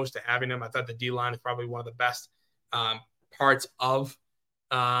not opposed to having him. I thought the D-line is probably one of the best parts of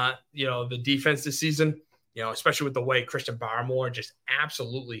the defense this season. Especially with the way Christian Barmore just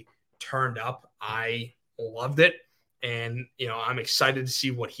absolutely turned up. I loved it. And, I'm excited to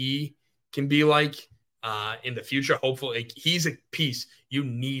see what he can be like in the future. Hopefully, he's a piece you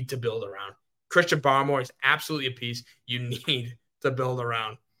need to build around. Christian Barmore is absolutely a piece you need to build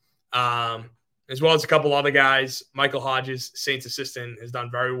around. As well as a couple other guys. Michael Hodges, Saints assistant, has done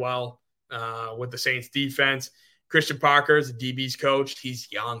very well with the Saints defense. Christian Parker is the DB's coach.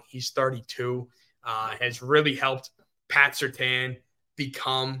 He's young. He's 32. Has really helped Pat Surtain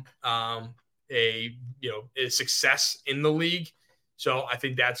become a success in the league. So I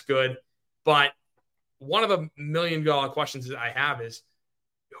think that's good. But one of the $1 million questions that I have is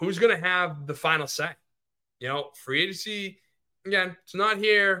who's going to have the final say? Free agency, again, it's not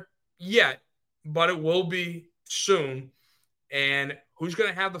here yet, but it will be soon. And who's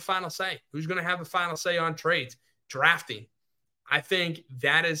going to have the final say? Who's going to have the final say on trades, drafting? I think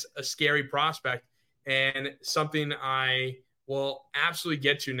that is a scary prospect and something I will absolutely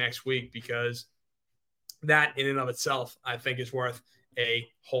get to next week, because that in and of itself, I think, is worth a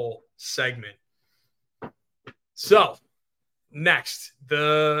whole segment. So next,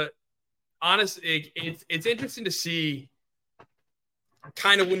 it's interesting to see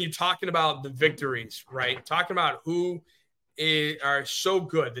kind of when you're talking about the victories, right? Talking about who are so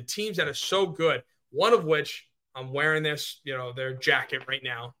good, the teams that are so good, one of which I'm wearing their jacket right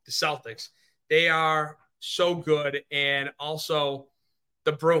now, the Celtics. They are so good. And also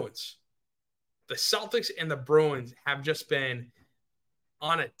the Bruins. The Celtics and the Bruins have just been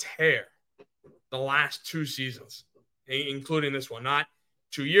on a tear the last two seasons, including this one. Not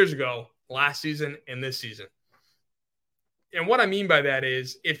 2 years ago, last season and this season. And what I mean by that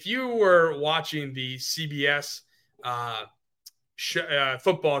is if you were watching the CBS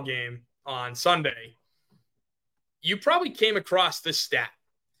football game on Sunday, you probably came across this stat.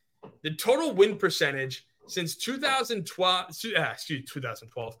 The total win percentage since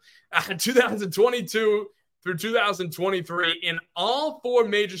 2022 through 2023 in all four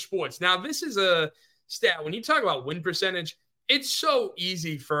major sports. Now, this is a stat. When you talk about win percentage, it's so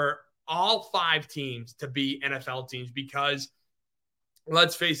easy for all five teams to be NFL teams because,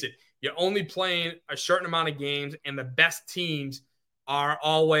 let's face it, you're only playing a certain amount of games, and the best teams are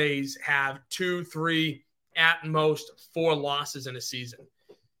always have 2, 3, at most 4 losses in a season.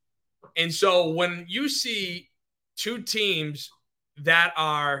 And so when you see two teams that's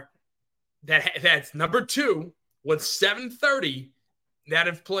number 2 with 730 that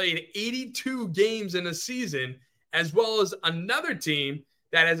have played 82 games in a season, as well as another team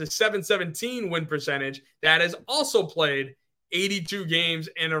that has a 717 win percentage that has also played 82 games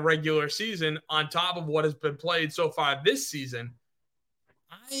in a regular season on top of what has been played so far this season,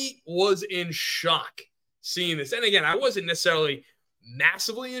 I was in shock seeing this. And again, I wasn't necessarily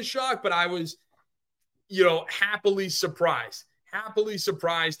massively in shock, but I was, happily surprised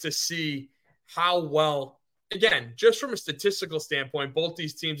to see how well, again, just from a statistical standpoint, both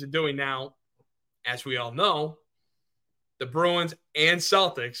these teams are doing now. As we all know, the Bruins and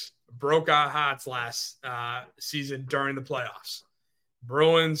Celtics broke our hearts last season during the playoffs.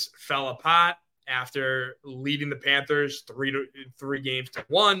 Bruins fell apart after leading the Panthers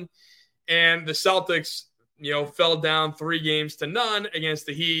 3-1, and the Celtics, fell down 3-0 against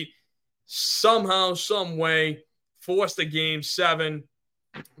the Heat. Somehow, some way, forced a Game 7,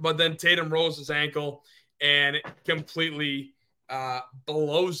 but then Tatum rolls his ankle and completely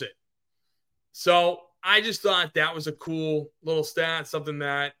blows it. So I just thought that was a cool little stat, something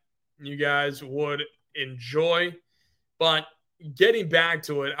that you guys would enjoy. But getting back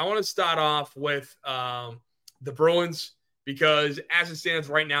to it, I want to start off with the Bruins, because as it stands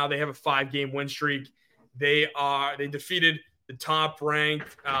right now, they have a 5-game win streak. They defeated the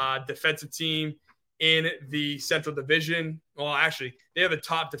top-ranked defensive team in the Central Division. Well, actually, they have the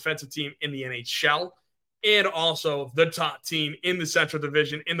top defensive team in the NHL and also the top team in the Central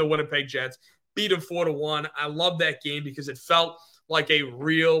Division in the Winnipeg Jets. Beat them 4-1. I love that game because it felt like a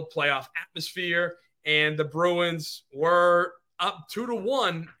real playoff atmosphere, and the Bruins were up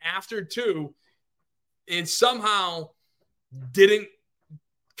 2-1 after 2 and somehow didn't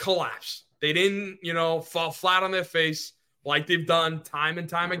collapse. They didn't, fall flat on their face like they've done time and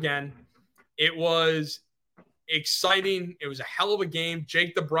time again. It was exciting. It was a hell of a game.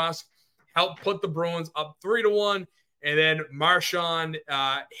 Jake DeBrusk helped put the Bruins up 3-1. And then Marchand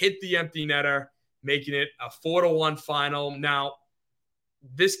hit the empty netter, making it a 4-1 final. Now,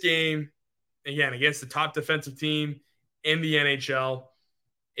 this game, again, against the top defensive team in the NHL,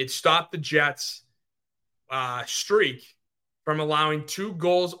 it stopped the Jets' streak from allowing 2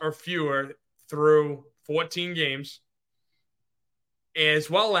 goals or fewer through 14 games, as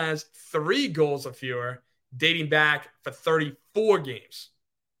well as 3 goals or fewer dating back for 34 games.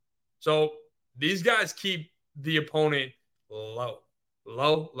 So these guys keep the opponent low.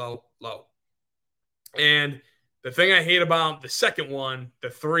 And the thing I hate about the second one, the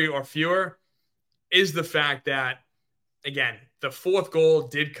 3 or fewer, is the fact that, again, the fourth goal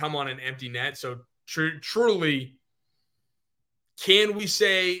did come on an empty net. So truly, can we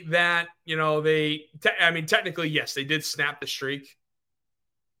say that, technically, yes, they did snap the streak,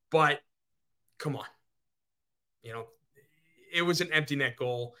 but come on. It was an empty net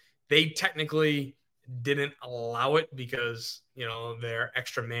goal. They technically didn't allow it because, their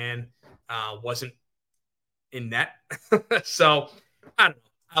extra man wasn't in net. So, I don't know.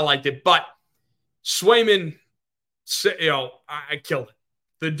 I liked it. But Swayman, I killed it.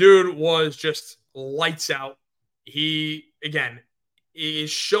 The dude was just lights out. He, again, is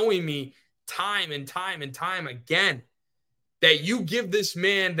showing me time and time and time again that you give this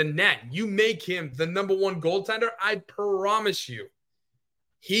man the net. You make him the number one goaltender. I promise you,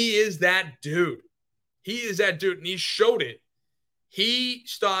 he is that dude. He is that dude, and he showed it. He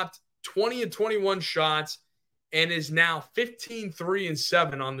stopped 20 and 21 shots and is now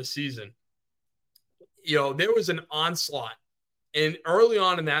 15-3-7 on the season. There was an onslaught and early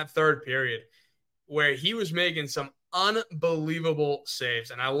on in that third period where he was making some unbelievable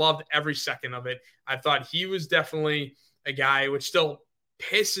saves, and I loved every second of it. I thought he was definitely a guy, which still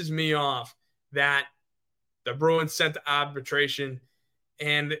pisses me off, that the Bruins sent to arbitration.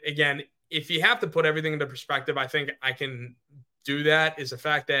 And again, if you have to put everything into perspective, I think I can do that, is the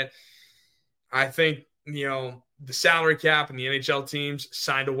fact that I think, the salary cap and the NHL teams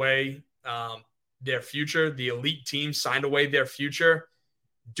signed away their future. The elite teams signed away their future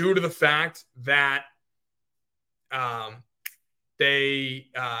due to the fact that the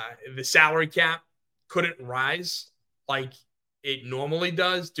salary cap couldn't rise like it normally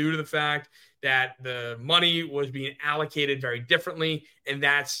does, due to the fact that the money was being allocated very differently, and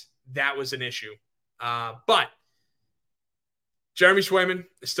that was an issue. But Jeremy Swayman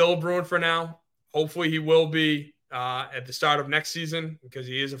is still a Bruin for now. Hopefully he will be at the start of next season because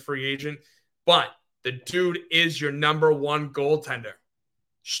he is a free agent. But the dude is your number one goaltender.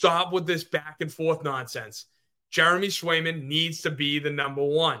 Stop with this back and forth nonsense. Jeremy Swayman needs to be the number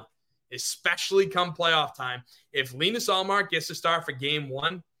one, especially come playoff time. If Linus Ullmark gets to start for game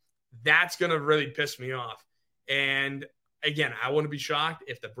 1, that's going to really piss me off. And again, I wouldn't be shocked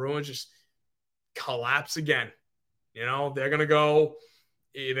if the Bruins just collapse again. They're going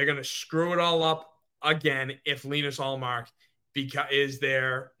to screw it all up again if Linus Ullmark is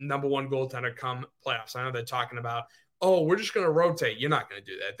their number one goaltender come playoffs. I know they're talking about, we're just going to rotate. You're not going to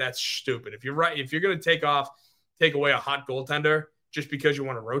do that. That's stupid. If you're going to take away a hot goaltender just because you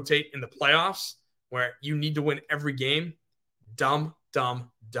want to rotate in the playoffs where you need to win every game, dumb.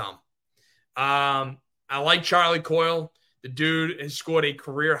 I like Charlie Coyle. The dude has scored a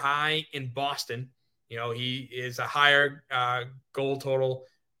career high in Boston. He is a higher goal total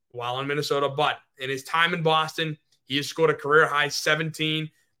while in Minnesota, but in his time in Boston, he has scored a career high 17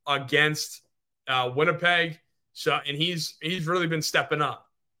 against Winnipeg. So, and he's really been stepping up.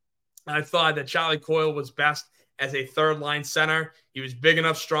 I thought that Charlie Coyle was best as a third line center. He was big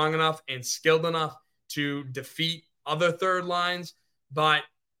enough, strong enough, and skilled enough to defeat other third lines. But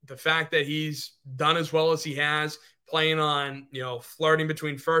the fact that he's done as well as he has, playing on, flirting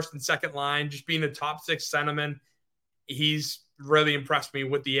between first and second line, just being a top 6 centerman, he's really impressed me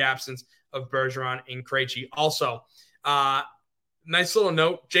with the absence of Bergeron and Krejci. Also, nice little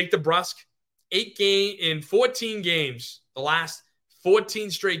note, Jake DeBrusk, 14 games, the last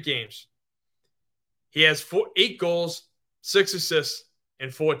 14 straight games. He has 8 goals, 6 assists,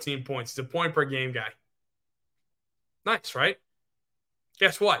 and 14 points. He's a point per game guy. Nice, right?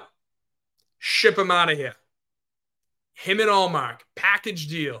 Guess what? Ship him out of here. Him and Ullmark, package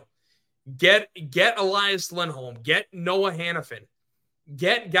deal. Get Elias Lindholm. Get Noah Hannafin.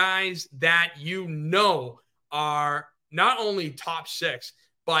 Get guys that are not only top 6,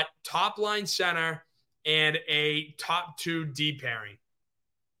 but top line center and a top 2 D pairing.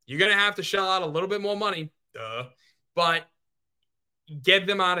 You're going to have to shell out a little bit more money, but get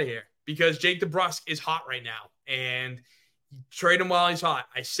them out of here because Jake DeBrusk is hot right now, and trade him while he's hot.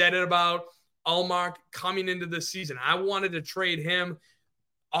 I said it about Allmark coming into this season. I wanted to trade him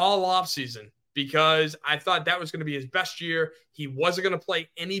all offseason because I thought that was going to be his best year. He wasn't going to play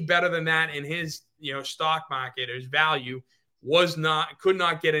any better than that, and his stock market, his value could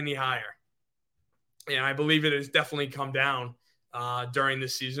not get any higher. And I believe it has definitely come down during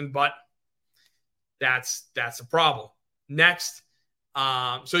this season, but that's a problem. Next,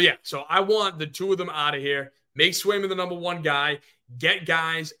 so I want the two of them out of here. Make Swayman the number one guy. Get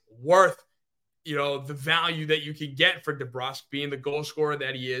guys worth the value that you can get for DeBrusque being the goal scorer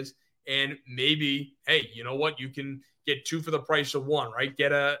that he is. And maybe, hey, you know what? You can get two for the price of one, right?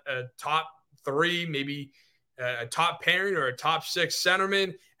 Get a top three, maybe a top pairing or a top six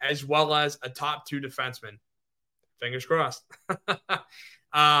centerman, as well as a top two defenseman. Fingers crossed.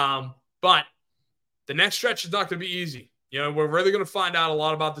 But the next stretch is not going to be easy. We're really going to find out a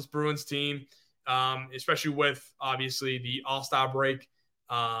lot about this Bruins team, especially with, obviously, the All-Star break,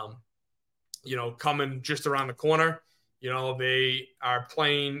 coming just around the corner. They are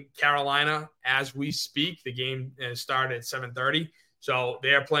playing Carolina as we speak. The game started at 7:30. So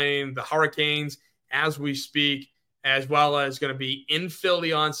they are playing the Hurricanes as we speak, as well as going to be in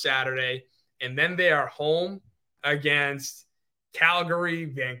Philly on Saturday. And then they are home against Calgary,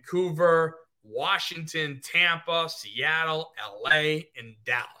 Vancouver, Washington, Tampa, Seattle, LA, and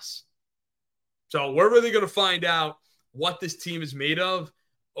Dallas. So we're really going to find out what this team is made of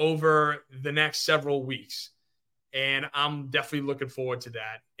over the next several weeks. And I'm definitely looking forward to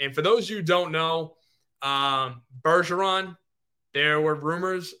that. And for those of you who don't know, Bergeron, there were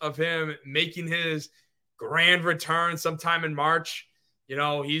rumors of him making his grand return sometime in March.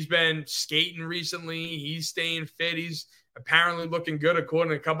 He's been skating recently. He's staying fit. He's apparently looking good,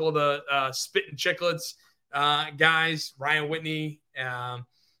 according to a couple of the Spittin' Chicklets guys, Ryan Whitney, from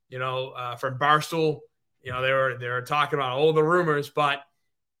Barstool. They were talking about all the rumors, but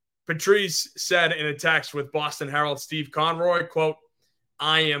Patrice said in a text with Boston Herald Steve Conroy, quote,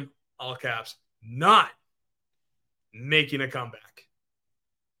 "I am," all caps, "not making a comeback."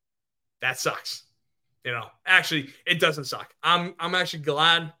 That sucks. Actually, it doesn't suck. I'm actually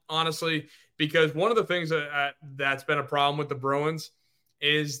glad, honestly, because one of the things that's been a problem with the Bruins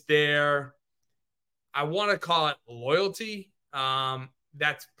is their, I want to call it loyalty.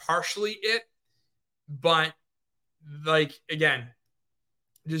 That's partially it. But, again,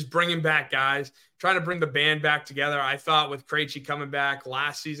 just bringing back guys, trying to bring the band back together. I thought with Krejci coming back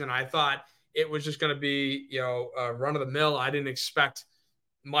last season, I thought it was just going to be, a run of the mill. I didn't expect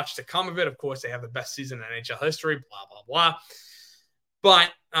much to come of it. Of course, they have the best season in NHL history, blah, blah, blah.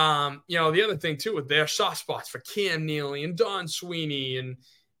 But, the other thing, too, with their soft spots for Cam Neely and Don Sweeney and,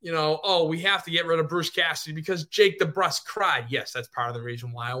 we have to get rid of Bruce Cassidy because Jake DeBrusque cried. Yes, that's part of the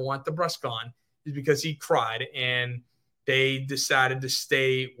reason why I want DeBrusque gone, is because he cried and they decided to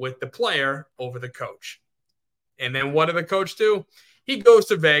stay with the player over the coach. And then what did the coach do? He goes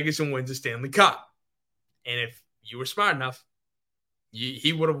to Vegas and wins the Stanley Cup. And if you were smart enough,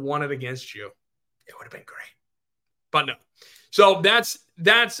 he would have won it against you. It would have been great. But no. So that's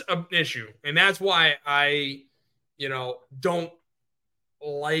an issue. And that's why I, don't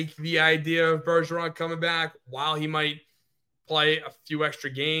like the idea of Bergeron coming back. While he might play a few extra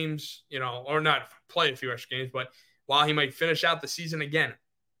games, or not play a few extra games, but while he might finish out the season again,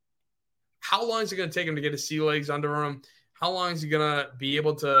 how long is it going to take him to get his sea legs under him? How long is he going to be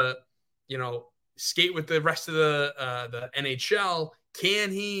able to, skate with the rest of the NHL?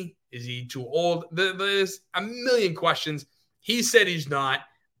 Can he? Is he too old? There's a million questions. He said he's not.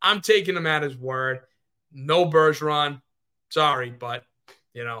 I'm taking him at his word. No Bergeron. Sorry, but,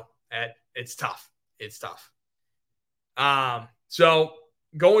 it's tough. It's tough. So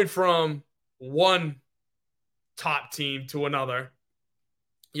going from one top team to another,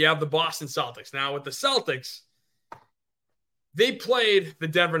 you have the Boston Celtics. Now, with the Celtics, they played the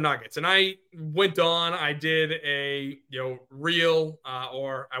Denver Nuggets, and I went on. I did a reel,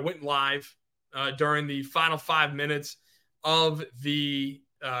 or I went live during the final 5 minutes of the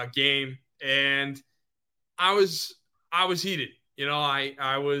game, and I was heated.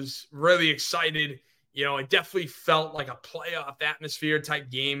 I was really excited. It definitely felt like a playoff atmosphere type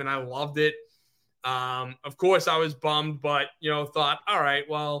game, and I loved it. Of course, I was bummed, but thought, all right,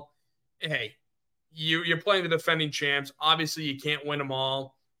 well, hey. You're playing the defending champs. Obviously, you can't win them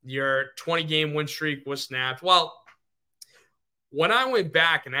all. Your 20-game win streak was snapped. Well, when I went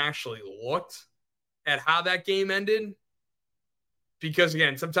back and actually looked at how that game ended, because,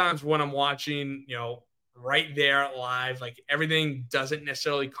 again, sometimes when I'm watching, right there live, everything doesn't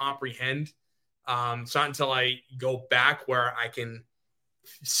necessarily comprehend. It's not until I go back where I can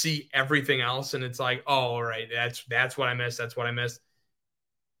see everything else, and it's like, oh, all right, that's what I missed. That's what I missed.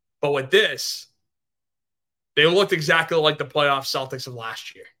 But with this, they looked exactly like the playoff Celtics of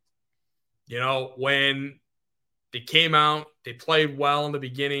last year. When they came out, they played well in the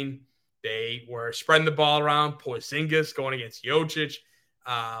beginning. They were spreading the ball around. Porzingis going against Jokic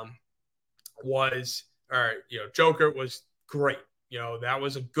Joker was great. That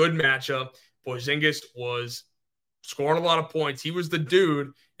was a good matchup. Porzingis was scoring a lot of points. He was the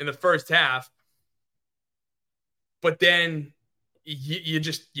dude in the first half. But then you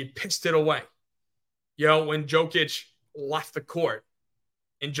pissed it away. When Jokic left the court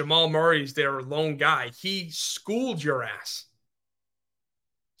and Jamal Murray's their lone guy, he schooled your ass.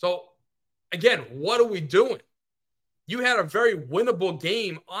 So, again, what are we doing? You had a very winnable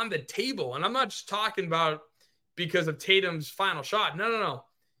game on the table. And I'm not just talking about because of Tatum's final shot. No.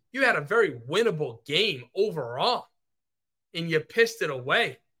 You had a very winnable game overall, and you pissed it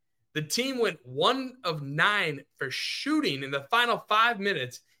away. The team went 1 of 9 for shooting in the final 5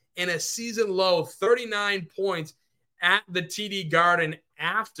 minutes and a season low 39 points at the TD Garden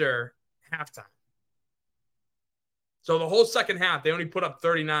after halftime. So the whole second half, they only put up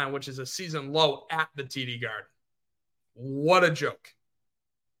 39, which is a season low at the TD Garden. What a joke.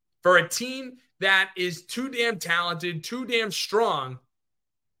 For a team that is too damn talented, too damn strong,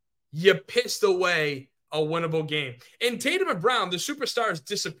 you pissed away a winnable game. And Tatum and Brown, the superstars,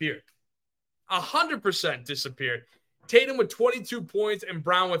 disappeared. 100% disappeared. Tatum with 22 points and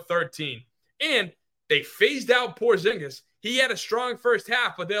Brown with 13. And they phased out Porzingis. He had a strong first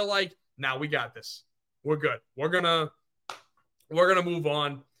half, but they're like, nah, we got this. We're good. We're gonna move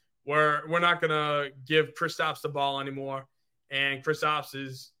on. We're not gonna give Kristaps the ball anymore. And Kristaps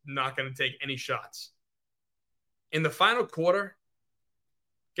is not gonna take any shots. In the final quarter,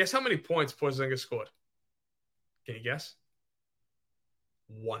 guess how many points Porzingis scored? Can you guess?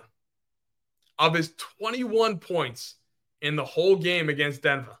 1. Of his 21 points in the whole game against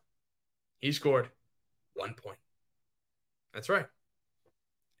Denver, he scored 1 point. That's right.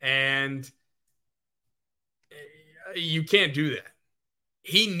 And you can't do that.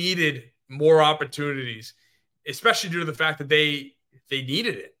 He needed more opportunities, especially due to the fact that they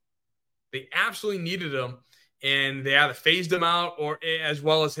needed it. They absolutely needed him, and they either phased him out or as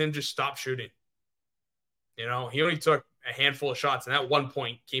well as him just stopped shooting. He only took a handful of shots, and that 1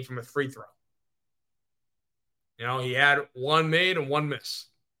 point came from a free throw. He had 1 made and 1 miss.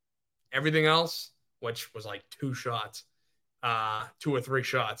 Everything else, which was like 2 shots, 2 or 3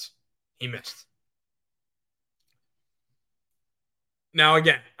 shots, he missed. Now,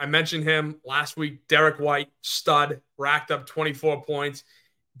 again, I mentioned him last week. Derek White, stud, racked up 24 points.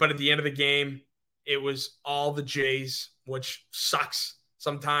 But at the end of the game, it was all the Jays, which sucks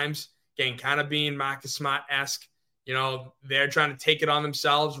sometimes. Again, kind of being Marcus Smart-esque. They're trying to take it on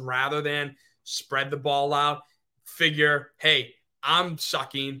themselves rather than spread the ball out. Figure, hey, I'm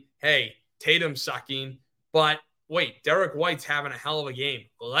sucking. Hey, Tatum's sucking. But wait, Derek White's having a hell of a game.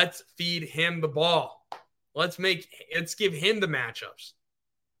 Let's feed him the ball. Let's give him the matchups.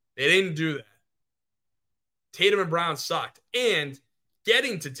 They didn't do that. Tatum and Brown sucked. And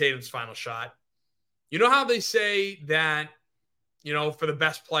getting to Tatum's final shot, you know how they say that, for the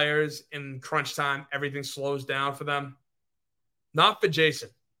best players in crunch time, everything slows down for them? Not for Jason.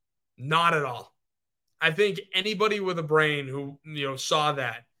 Not at all. I think anybody with a brain who, saw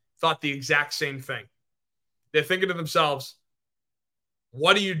that thought the exact same thing. They're thinking to themselves,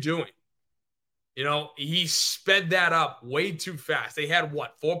 what are you doing? He sped that up way too fast. They had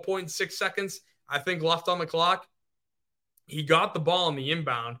 4.6 seconds, I think, left on the clock. He got the ball on the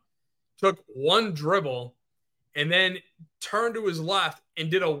inbound, took 1 dribble, and then turned to his left and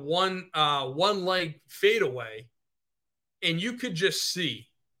did a one leg fadeaway. And you could just see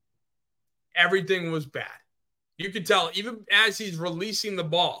everything was bad. You could tell, even as he's releasing the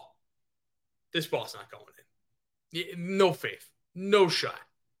ball, this ball's not going in. No faith, no shot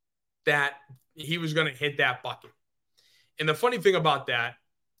that he was going to hit that bucket. And the funny thing about that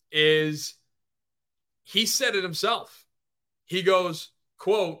is he said it himself. He goes,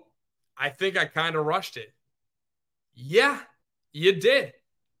 quote, I think I kind of rushed it. Yeah, you did.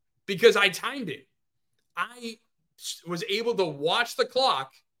 Because I timed it. I was able to watch the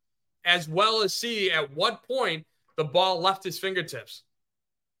clock as well as see at what point the ball left his fingertips.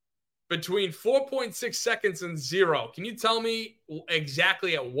 Between 4.6 seconds and 0. Can you tell me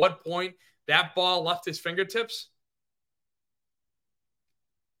exactly at what point that ball left his fingertips?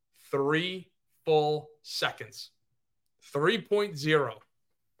 3 full seconds. 3.0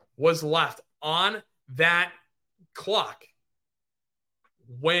 was left on that clock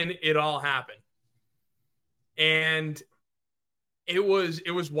when it all happened. And it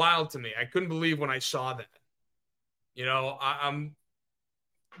was wild to me. I couldn't believe when I saw that.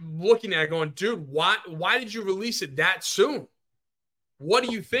 looking at it going, dude, why did you release it that soon? What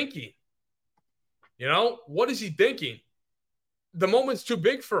are you thinking? What is he thinking? The moment's too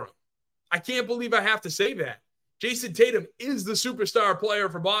big for him. I can't believe I have to say that. Jason Tatum is the superstar player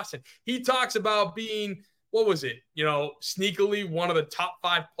for Boston. He talks about being, what was it? Sneakily one of the top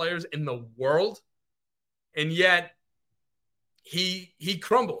 5 players in the world. And yet he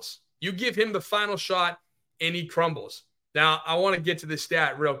crumbles. You give him the final shot and he crumbles. Now, I want to get to this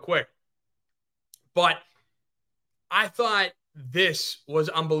stat real quick. But I thought this was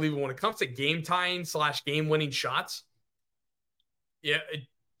unbelievable when it comes to game tying / game winning shots. Yeah,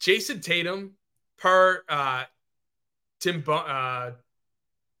 Jason Tatum per Tim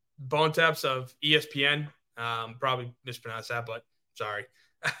Bontemps of ESPN, probably mispronounced that, but sorry.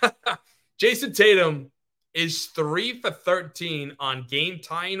 Jason Tatum is 3 for 13 on game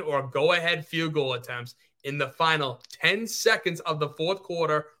tying or go-ahead field goal attempts in the final 10 seconds of the fourth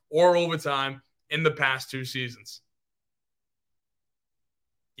quarter or overtime in the past 2 seasons.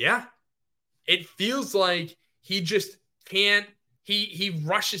 Yeah. It feels like he just can't. He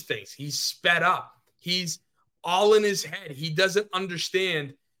rushes things. He's sped up. He's all in his head. He doesn't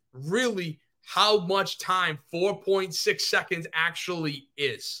understand really how much time 4.6 seconds actually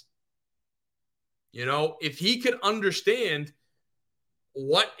is. If he could understand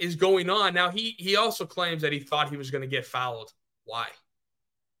what is going on. Now, he also claims that he thought he was going to get fouled. Why?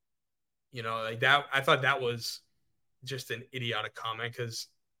 Like that. I thought that was just an idiotic comment because,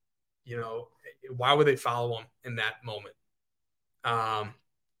 why would they foul him in that moment?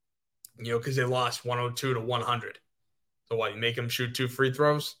 Because they lost 102 to 100. So what, you make him shoot 2 free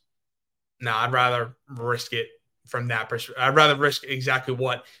throws? No, I'd rather risk it from that perspective. I'd rather risk exactly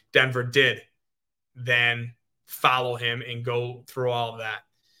what Denver did than follow him and go through all of that.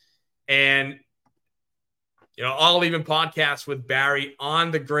 And, I'll even podcast with Barry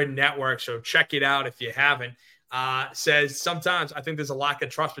on the Grid Network. So check it out if you haven't. Says sometimes I think there's a lack of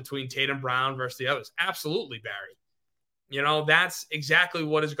trust between Tatum Brown versus the others. Absolutely, Barry. That's exactly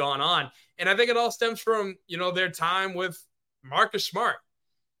what has gone on. And I think it all stems from, their time with Marcus Smart.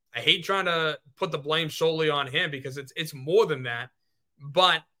 I hate trying to put the blame solely on him because it's more than that.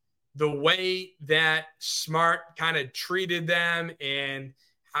 But the way that Smart kind of treated them and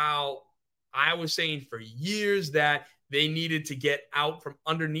how I was saying for years that they needed to get out from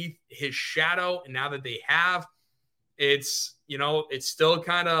underneath his shadow. And now that they have, it's still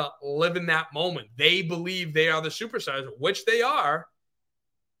kind of living that moment. They believe they are the superstars, which they are,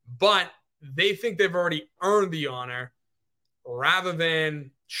 but they think they've already earned the honor rather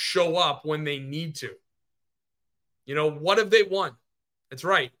than show up when they need to. What have they won? That's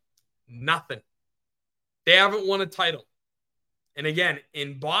right. Nothing. They haven't won a title. And again,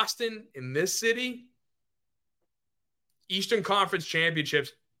 in Boston, in this city, Eastern Conference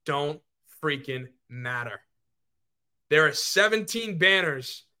championships don't freaking matter. There are 17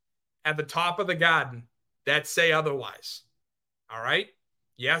 banners at the top of the Garden that say otherwise. All right?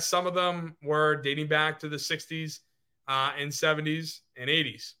 Yes, some of them were dating back to the 60s and 70s and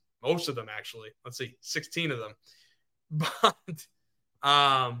 80s. Most of them, actually. Let's see, 16 of them. But,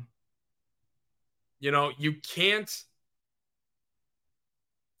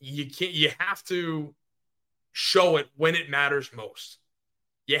 you have to show it when it matters most.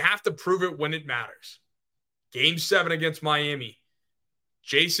 You have to prove it when it matters. Game 7 against Miami.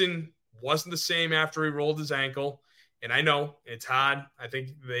 Jason wasn't the same after he rolled his ankle. And I know it's hard. I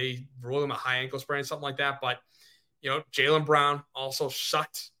think they ruled him a high ankle sprain, something like that. But, Jaylen Brown also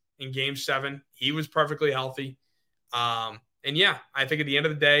sucked in Game 7. He was perfectly healthy. And yeah, I think at the end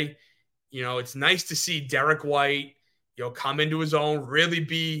of the day, it's nice to see Derek White, come into his own, really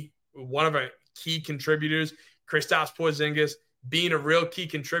be one of our key contributors. Kristaps Porzingis being a real key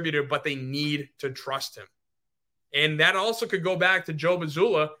contributor, but they need to trust him. And that also could go back to Joe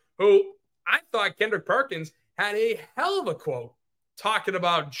Mazzulla, who I thought Kendrick Perkins had a hell of a quote talking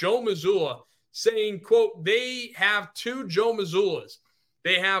about Joe Mazzulla, saying, quote, they have 2 Joe Mazzullas.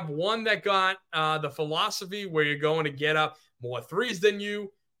 They have one that got the philosophy where you're going to get up more threes than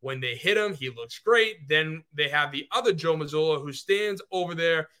you. When they hit him, he looks great. Then they have the other Joe Mazzulla who stands over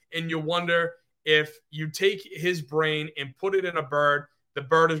there, and you wonder if you take his brain and put it in a bird, the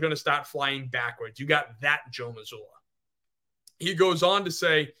bird is going to start flying backwards. You got that Joe Mazzulla. He goes on to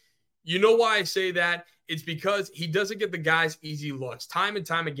say, you know why I say that? It's because he doesn't get the guys easy looks. Time and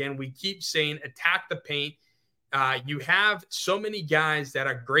time again, we keep saying attack the paint. You have so many guys that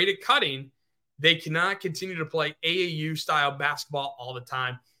are great at cutting. They cannot continue to play AAU-style basketball all the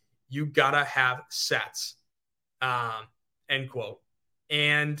time. You got to have sets, end quote.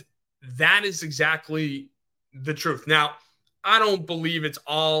 And that is exactly the truth. Now, I don't believe it's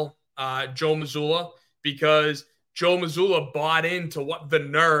all Joe Mazzulla, because Joe Mazzulla bought into what the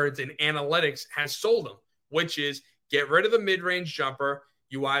nerds and analytics has sold him, which is get rid of the mid-range jumper.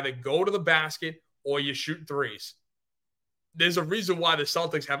 You either go to the basket or you shoot threes. There's a reason why the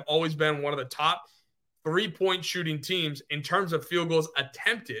Celtics have always been one of the top three-point shooting teams in terms of field goals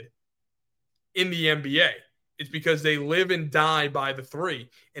attempted in the NBA. It's because they live and die by the three.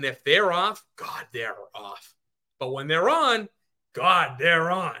 And if they're off, God, they're off. But when they're on, God, they're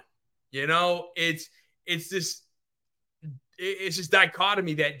on. You know, it's this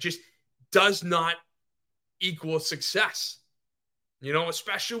dichotomy that just does not equal success. You know,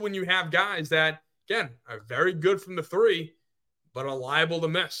 especially when you have guys that, again, are very good from the three, but are liable to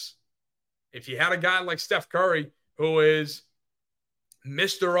miss. If you had a guy like Steph Curry, who is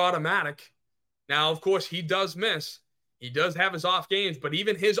Mr. Automatic, now, of course, he does miss. He does have his off games, but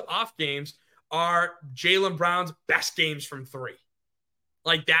even his off games are Jaylen Brown's best games from three.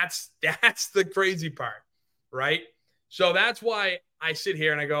 Like, that's the crazy part, right? So that's why I sit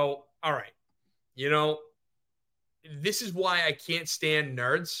here and I go, all right, you know, this is why I can't stand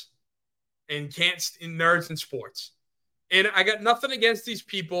nerds and can't stand nerds in sports. And I got nothing against these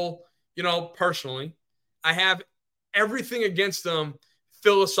people, you know, personally. I have everything against them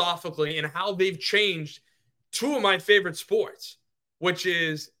philosophically and how they've changed two of my favorite sports, which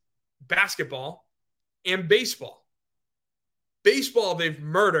is basketball and baseball. Baseball, they've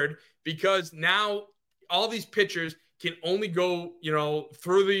murdered because now all these pitchers can only go, you know,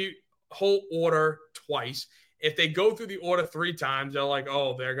 through the whole order twice. If they go through the order three times, they're like,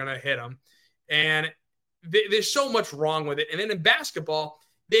 oh, they're going to hit them. And there's so much wrong with it. And then in basketball,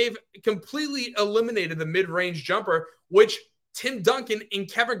 they've completely eliminated the mid-range jumper, which Tim Duncan and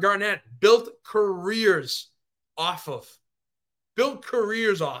Kevin Garnett built careers off of.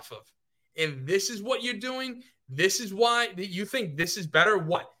 And this is what you're doing. This is why you think this is better.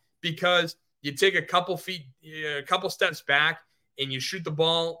 What? Because you take a couple steps back and you shoot the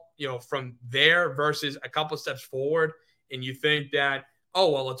ball, you know, from there versus a couple steps forward, and you think that, oh,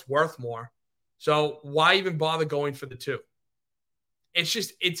 well, it's worth more. So why even bother going for the two? It's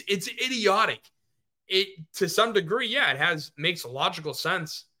just, it's idiotic. It, to some degree, yeah, makes logical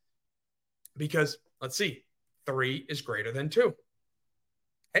sense because, let's see, 3 is greater than 2.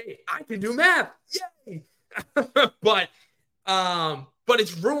 Hey, I can do math. Yay. But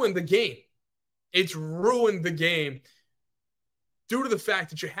it's ruined the game. It's ruined the game due to the fact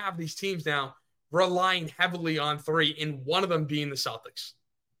that you have these teams now relying heavily on 3, and one of them being the Celtics.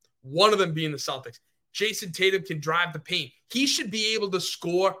 Jason Tatum can drive the paint. He should be able to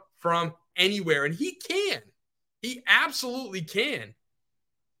score from anywhere, and he can. He absolutely can.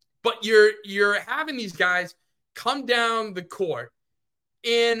 But you're having these guys come down the court,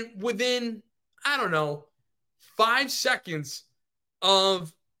 and within, I don't know, 5 seconds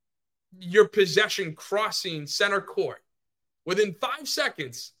of your possession crossing center court, within 5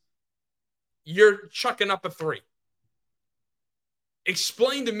 seconds, you're chucking up a 3.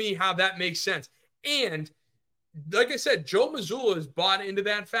 Explain to me how that makes sense. And like I said, Joe Mazzulla has bought into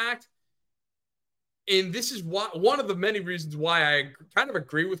that fact. And this is one of the many reasons why I kind of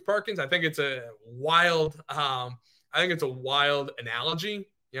agree with Perkins. I think it's a wild analogy.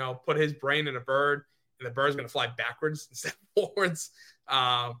 You know, put his brain in a bird, and the bird's going to fly backwards instead of forwards.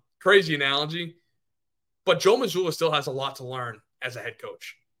 Crazy analogy. But Joe Mazzulla still has a lot to learn as a head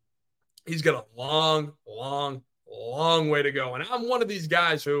coach. He's got a long way to go. And I'm one of these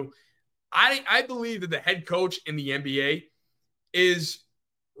guys who I believe that the head coach in the NBA is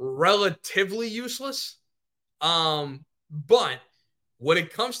relatively useless. But when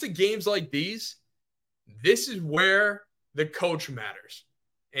it comes to games like these, this is where the coach matters.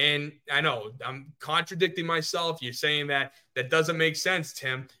 And I know I'm contradicting myself. You're saying that doesn't make sense,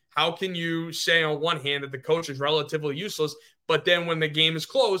 Tim. How can you say on one hand that the coach is relatively useless, but then when the game is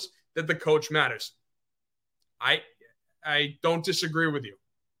close, that the coach matters? I don't disagree with you.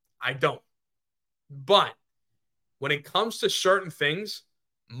 I don't. But when it comes to certain things,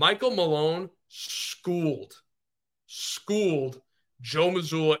 Michael Malone schooled Joe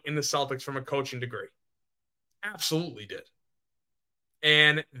Mazzulla in the Celtics from a coaching degree. Absolutely did.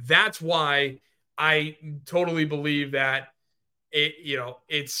 And that's why I totally believe that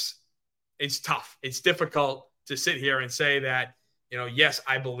it's tough. It's difficult to sit here and say that, yes,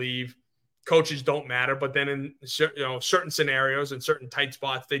 I believe coaches don't matter, but then in certain scenarios and certain tight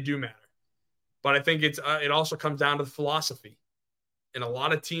spots, they do matter. But I think it also comes down to the philosophy. And a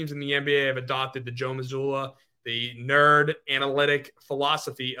lot of teams in the NBA have adopted the Joe Mazzulla, the nerd analytic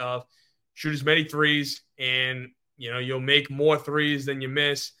philosophy of shoot as many threes and, you'll make more threes than you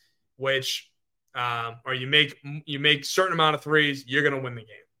miss, which or you make certain amount of threes, you're going to win the game.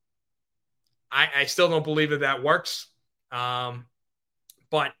 I still don't believe that works,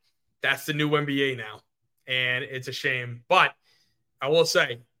 but that's the new NBA now, and it's a shame. But I will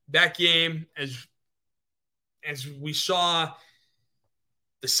say that game, as we saw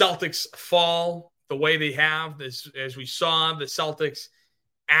the Celtics fall the way they have, as we saw the Celtics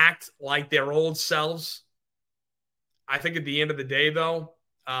act like their old selves, I think at the end of the day, though,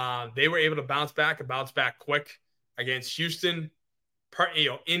 they were able to bounce back and bounce back quick against Houston.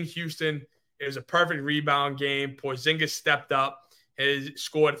 In Houston, it was a perfect rebound game. Porzingis stepped up, has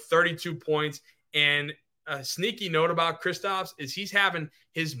scored 32 points. And a sneaky note about Kristaps is he's having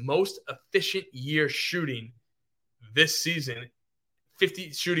his most efficient year shooting this season,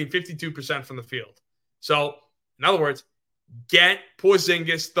 shooting 52% from the field. So, in other words, get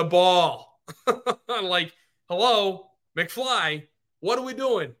Porzingis the ball. Like, hello, McFly, what are we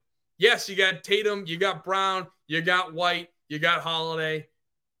doing? Yes, you got Tatum, you got Brown, you got White, you got Holiday,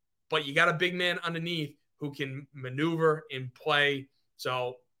 but you got a big man underneath who can maneuver and play.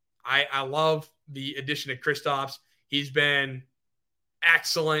 So I love the addition of Kristaps. He's been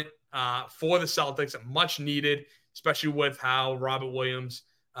excellent for the Celtics, much needed, especially with how Robert Williams,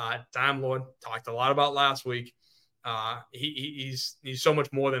 Time Lord, talked a lot about last week. He's so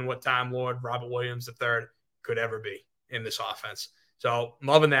much more than what Time Lord Robert Williams III could ever be in this offense. So I'm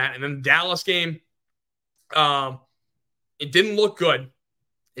loving that. And then the Dallas game, it didn't look good.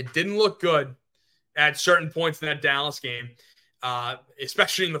 It didn't look good at certain points in that Dallas game,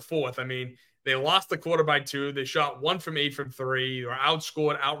 especially in the fourth. I mean, they lost the quarter by 2. They shot 1 from 8 from 3. They were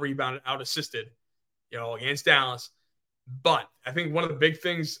outscored, out-rebounded, out-assisted, against Dallas. But I think one of the big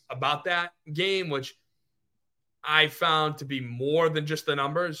things about that game, which I found to be more than just the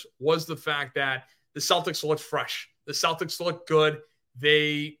numbers, was the fact that the Celtics looked fresh. The Celtics looked good.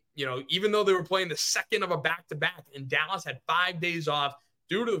 They, even though they were playing the second of a back-to-back, and Dallas had 5 days off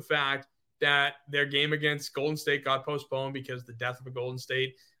due to the fact that their game against Golden State got postponed because of the death of a Golden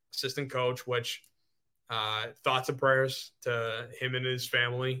State assistant coach, which thoughts and prayers to him and his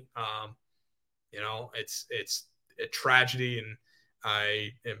family. It's a tragedy, and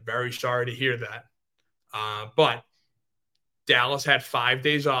I am very sorry to hear that. But Dallas had 5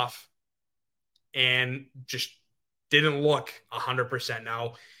 days off and just didn't look 100%.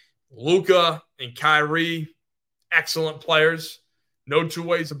 Now, Luka and Kyrie, excellent players. No two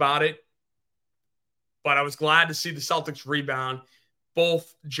ways about it. But I was glad to see the Celtics rebound.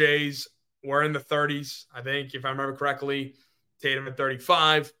 Both Jays were in the 30s, I think, if I remember correctly. Tatum at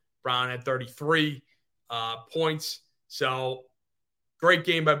 35, Brown at 33 points. So great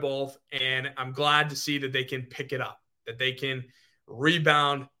game by both. And I'm glad to see that they can pick it up, that they can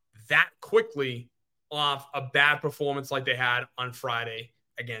rebound that quickly off a bad performance like they had on Friday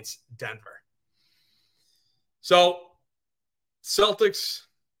against Denver. So Celtics,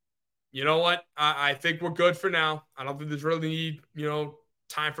 you know what? I think we're good for now. I don't think there's really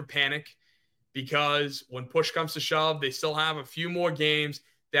time for panic, because when push comes to shove, they still have a few more games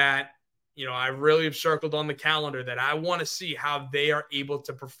that, I really have circled on the calendar that I want to see how they are able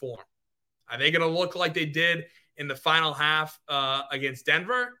to perform. Are they going to look like they did in the final half against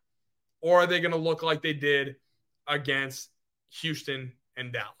Denver, or are they going to look like they did against Houston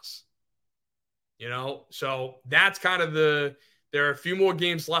and Dallas? So that's kind of there are a few more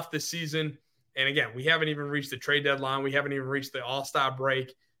games left this season. And again, we haven't even reached the trade deadline. We haven't even reached the All-Star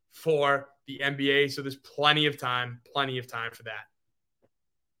break for the NBA. So there's plenty of time for that.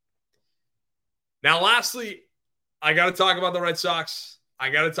 Now, lastly, I got to talk about the Red Sox. I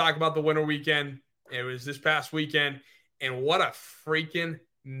got to talk about the winter weekend. It was this past weekend. And what a freaking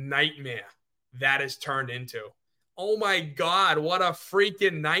nightmare that has turned into. Oh my God, what a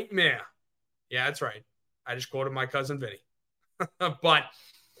freaking nightmare. Yeah, that's right. I just quoted my cousin Vinny. But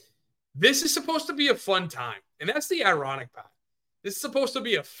this is supposed to be a fun time. And that's the ironic part. This is supposed to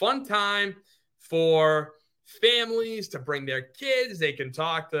be a fun time for families to bring their kids. They can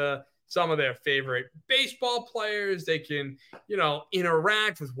talk to some of their favorite baseball players. They can,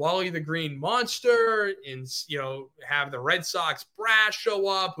 interact with Wally the Green Monster and, have the Red Sox Brass show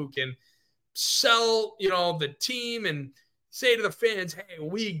up, who can sell, the team and say to the fans, hey,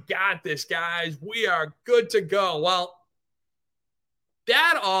 we got this, guys. We are good to go. Well,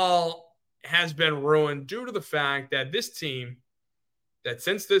 that all has been ruined due to the fact that this team, that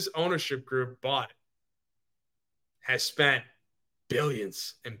since this ownership group bought it, has spent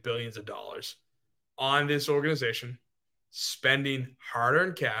billions and billions of dollars on this organization, spending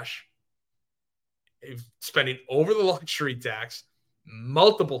hard-earned cash, spending over the luxury tax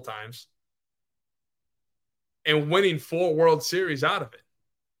multiple times, and winning 4 World Series out of it.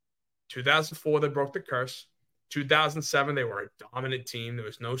 2004, they broke the curse. 2007, they were a dominant team. There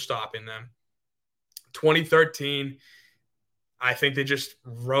was no stopping them. 2013, I think they just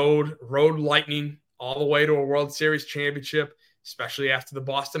rode lightning all the way to a World Series championship, especially after the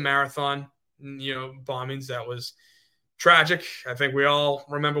Boston Marathon, bombings. That was tragic. I think we all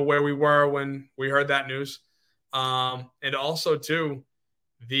remember where we were when we heard that news. And also, too,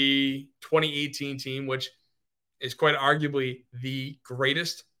 the 2018 team, which is quite arguably the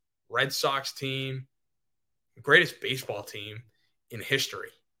greatest Red Sox team, greatest baseball team in history.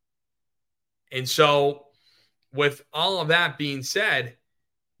 And so, with all of that being said,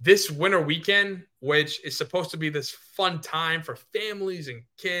 this winter weekend, which is supposed to be this fun time for families and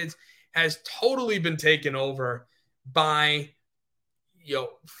kids, has totally been taken over by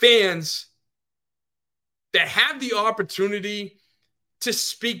fans that have the opportunity to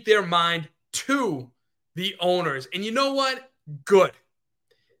speak their mind to the owners. And you know what? Good.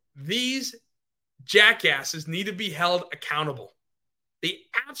 These jackasses need to be held accountable. They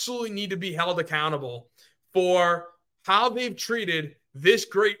absolutely need to be held accountable for how they've treated this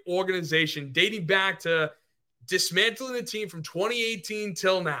great organization, dating back to dismantling the team from 2018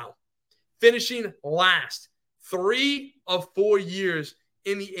 till now, finishing last 3 of 4 years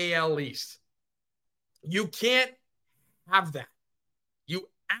in the AL East. You can't have that. You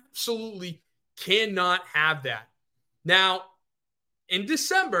absolutely cannot have that. Now, in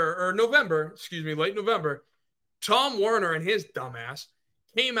late November, Tom Werner and his dumbass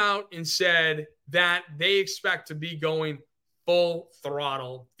came out and said that they expect to be going full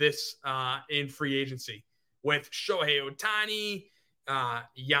throttle this in free agency with Shohei Ohtani,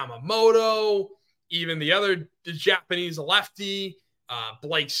 Yamamoto, even the Japanese lefty,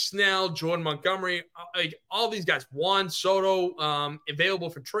 Blake Snell, Jordan Montgomery, all these guys, Juan Soto, available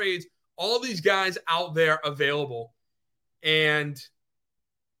for trades, all these guys out there available. And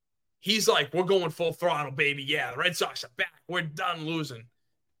he's like, we're going full throttle, baby. Yeah, the Red Sox are back. We're done losing.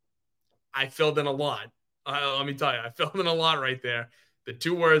 I filled in a lot. Let me tell you, I filled in a lot right there. The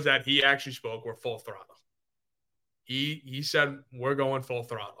 2 words that he actually spoke were full throttle. He said, we're going full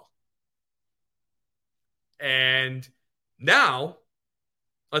throttle. And now,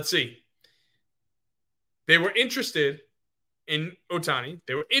 let's see. They were interested in Ohtani.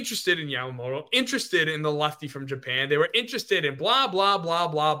 They were interested in Yamamoto, interested in the lefty from Japan. They were interested in blah, blah, blah,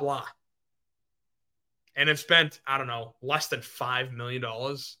 blah, blah. And have spent, I don't know, less than $5 million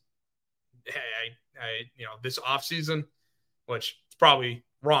this offseason, which is probably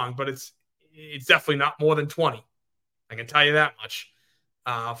wrong, but it's definitely not more than 20. I can tell you that much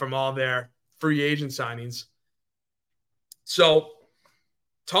from all their free agent signings. So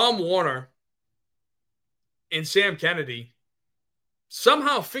Tom Werner and Sam Kennedy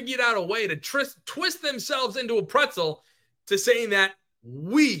somehow figured out a way to twist themselves into a pretzel to saying that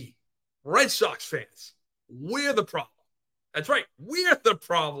we, Red Sox fans, we're the problem. That's right. We're the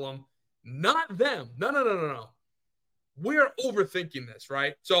problem, not them. No. We're overthinking this,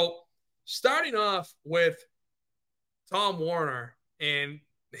 right? So starting off with Tom Werner and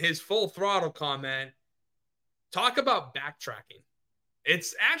his full throttle comment, talk about backtracking.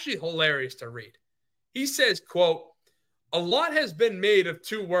 It's actually hilarious to read. He says, quote, "A lot has been made of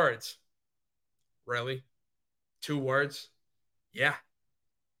 2 words. Really? 2 words? Yeah.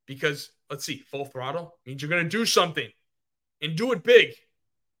 Because, let's see, full throttle means you're going to do something and do it big."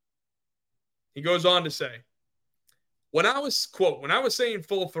 He goes on to say, when I was saying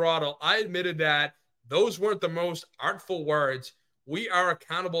full throttle, I admitted that those weren't the most artful words. We are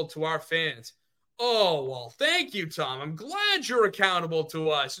accountable to our fans. Oh, well, thank you, Tom. I'm glad you're accountable to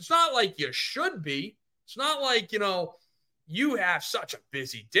us. It's not like you should be. It's not like, you have such a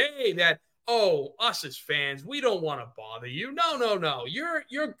busy day that, us as fans, we don't want to bother you. No.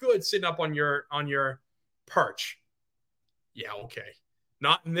 You're good sitting up on your perch. Yeah, okay.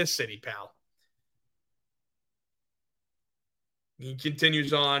 Not in this city, pal. He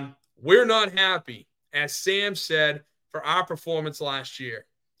continues on. We're not happy, as Sam said, for our performance last year.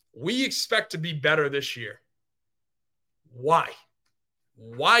 We expect to be better this year. Why?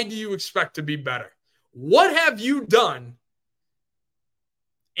 Why do you expect to be better? What have you done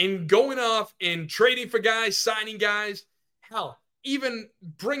in going off and trading for guys, signing guys, hell, even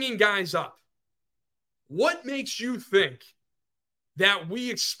bringing guys up? What makes you think that we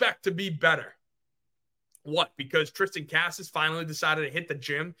expect to be better? What? Because Tristan Cassis finally decided to hit the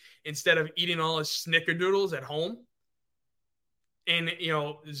gym instead of eating all his snickerdoodles at home and,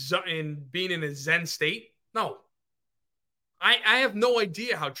 and being in a Zen state? No. I have no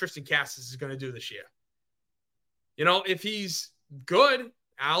idea how Tristan Cassis is going to do this year. If he's good,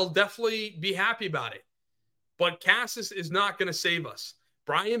 I'll definitely be happy about it. But Cassis is not going to save us.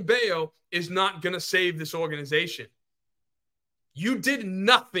 Brian Bayo is not going to save this organization. You did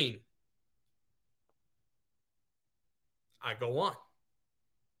nothing. I go on.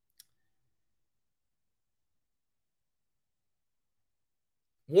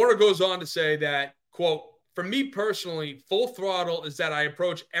 Warner goes on to say that, quote, for me personally, full throttle is that I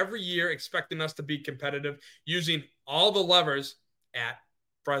approach every year expecting us to be competitive, using all the levers at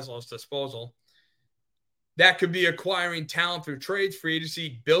Breslow's disposal. That could be acquiring talent through trades, free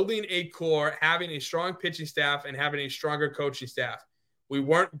agency, building a core, having a strong pitching staff, and having a stronger coaching staff. We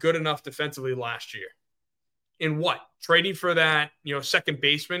weren't good enough defensively last year. In what? Trading for that, second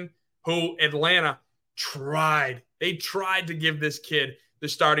baseman who Atlanta tried. They tried to give this kid the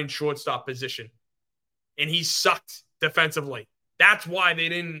starting shortstop position. And he sucked defensively. That's why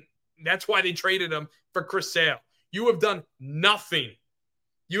they traded him for Chris Sale. You have done nothing.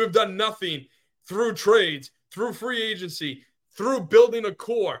 You have done nothing through trades, through free agency, through building a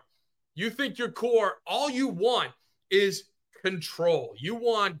core. You think your core, all you want is control. You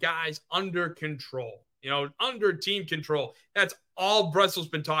want guys under control, under team control. That's all Bressel's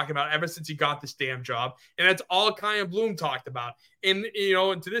been talking about ever since he got this damn job. And that's all Kai and Bloom talked about. And,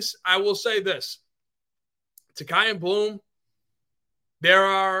 and to this, I will say this. To Kai and Bloom, there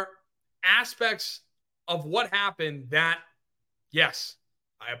are aspects of what happened that, yes,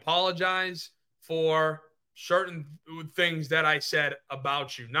 I apologize for certain things that I said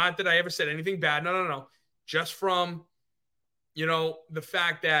about you. Not that I ever said anything bad. No. Just from, the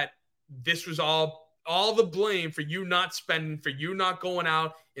fact that this was all the blame for you not spending, for you not going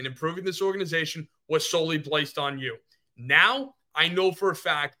out and improving this organization was solely placed on you. Now, I know for a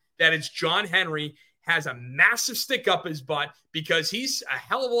fact that it's John Henry has a massive stick up his butt because he's a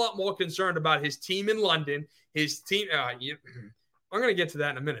hell of a lot more concerned about his team in London, his team. I'm going to get to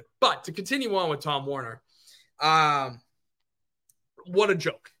that in a minute. But to continue on with Tom Warner, what a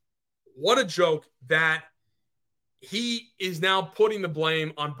joke. What a joke that he is now putting the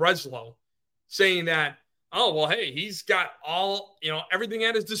blame on Breslow, saying that, oh, well, hey, he's got all, everything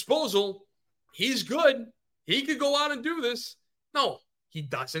at his disposal. He's good. He could go out and do this. No, he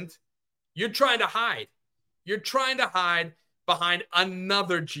doesn't. You're trying to hide. You're trying to hide behind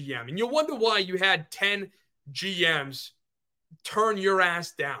another GM. And you'll wonder why you had 10 GMs turn your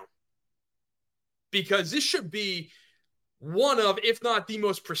ass down. Because this should be one of, if not the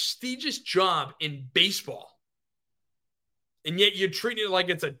most prestigious job in baseball. And yet you're treating it like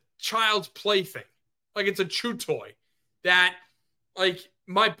it's a child's plaything. Like it's a chew toy. That, like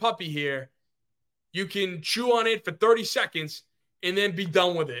my puppy here, you can chew on it for 30 seconds and then be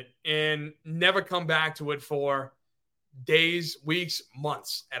done with it and never come back to it for days, weeks,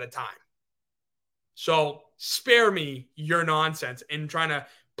 months at a time. So spare me your nonsense and trying to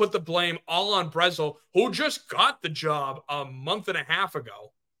put the blame all on Breslow, who just got the job a month and a half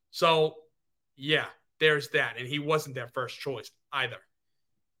ago. So, yeah, there's that. And he wasn't their first choice either.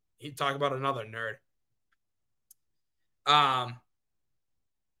 He'd talk about another nerd. Tom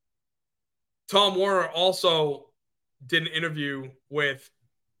Warner also did an interview with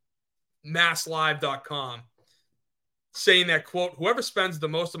MassLive.com saying that, quote, whoever spends the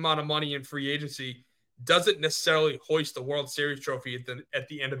most amount of money in free agency doesn't necessarily hoist the World Series trophy at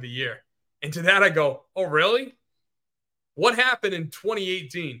the end of the year. And to that I go, oh, really? What happened in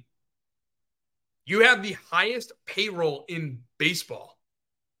 2018? You have the highest payroll in baseball,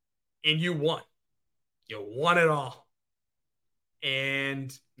 and you won. You won it all.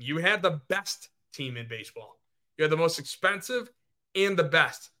 And you had the best team in baseball. You had the most expensive and the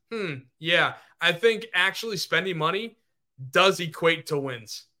best. Yeah, I think actually spending money does equate to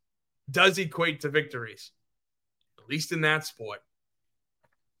wins, does equate to victories, at least in that sport.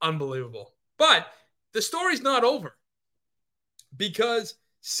 Unbelievable. But the story's not over because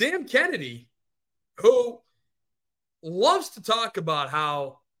Sam Kennedy, who loves to talk about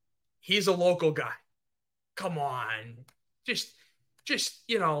how he's a local guy. Come on. Just,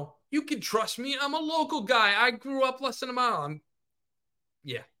 you can trust me. I'm a local guy. I grew up less than a mile.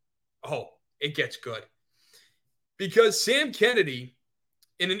 Yeah. Oh, it gets good. Because Sam Kennedy,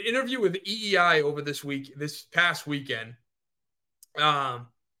 in an interview with EEI over this past weekend, they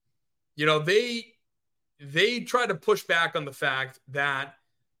try to push back on the fact that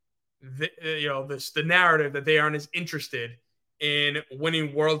the narrative that they aren't as interested in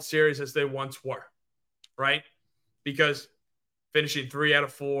winning World Series as they once were, right? Because finishing 3 out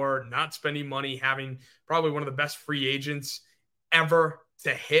of 4, not spending money, having probably one of the best free agents ever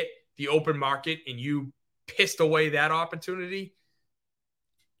to hit the open market, and you pissed away that opportunity.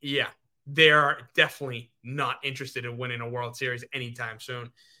 Yeah, they're definitely not interested in winning a World Series anytime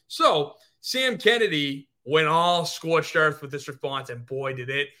soon. So Sam Kennedy went all scorched earth with this response, and boy,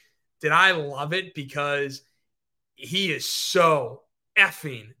 did I love it, because he is so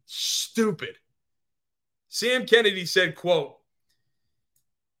effing stupid. Sam Kennedy said, quote,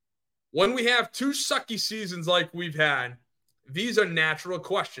 "When we have two sucky seasons like we've had, these are natural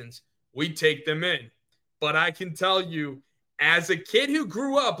questions. We take them in. But I can tell you, as a kid who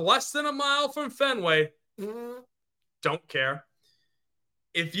grew up less than a mile from Fenway, don't care.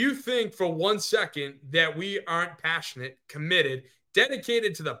 If you think for 1 second that we aren't passionate, committed,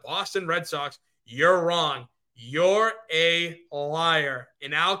 dedicated to the Boston Red Sox, you're wrong. You're a liar.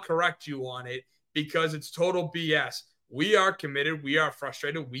 And I'll correct you on it, because it's total BS. We are committed. We are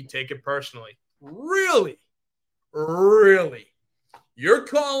frustrated. We take it personally." Really? Really? You're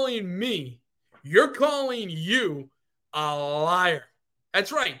calling you a liar.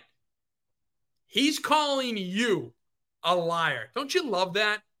 That's right. He's calling you a liar. Don't you love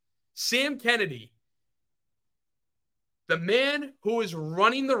that? Sam Kennedy, the man who is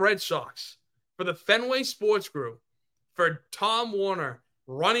running the Red Sox for the Fenway Sports Group, for Tom Warner,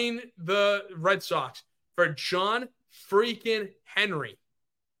 running the Red Sox for John freaking Henry.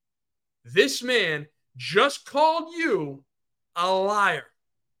 This man just called you a liar,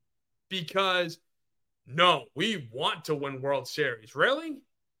 because no, we want to win World Series. Really?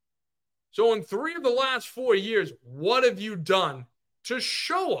 So in 3 of the last 4 years, what have you done to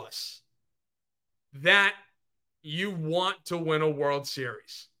show us that you want to win a World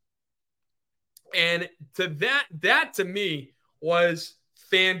Series? And that to me was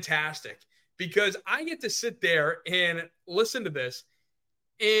fantastic, because I get to sit there and listen to this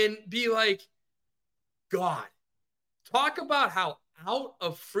and be like, God, talk about how out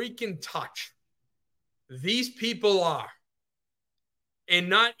of freaking touch these people are, and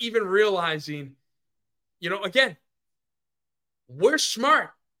not even realizing, again, we're smart.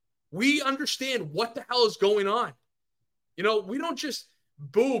 We understand what the hell is going on. We don't just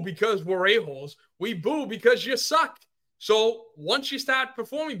boo because we're a-holes. We boo because you suck. So once you start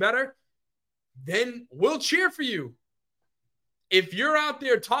performing better, then we'll cheer for you. If you're out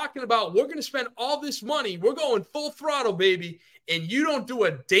there talking about, we're going to spend all this money, we're going full throttle, baby, and you don't do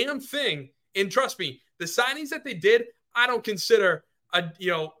a damn thing, and trust me, the signings that they did, I don't consider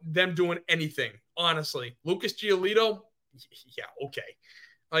them doing anything, honestly. Lucas Giolito, yeah, okay.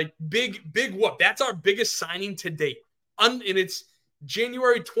 Like, big whoop. That's our biggest signing to date. And it's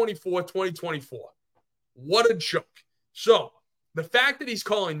January 24th, 2024. What a joke. So, the fact that he's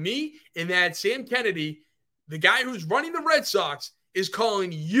calling me, and that Sam Kennedy, the guy who's running the Red Sox, is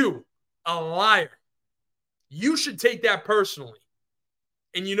calling you a liar, you should take that personally.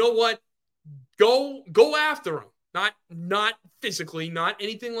 And you know what? Go after him. Not physically, not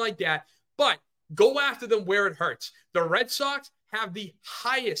anything like that, but go after them where it hurts. The Red Sox have the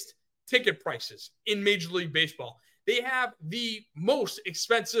highest ticket prices in Major League Baseball. They have the most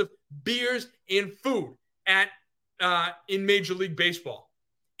expensive beers and food in Major League Baseball.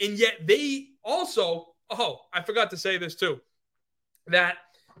 And yet they also, I forgot to say this too, that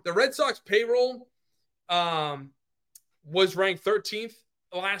the Red Sox payroll was ranked 13th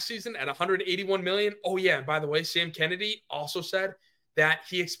last season at $181 million. Oh yeah, and by the way, Sam Kennedy also said that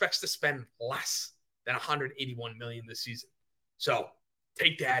he expects to spend less than $181 million this season. So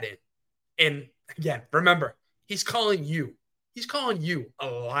take that in. And again, remember, he's calling you a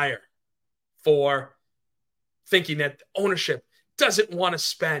liar for thinking that ownership doesn't want to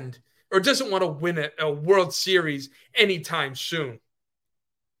spend or doesn't want to win a World Series anytime soon.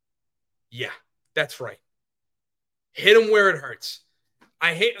 Yeah, that's right. Hit him where it hurts.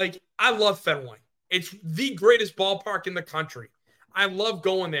 I love Fenway. It's the greatest ballpark in the country. I love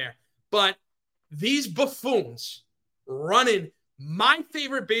going there. But these buffoons running my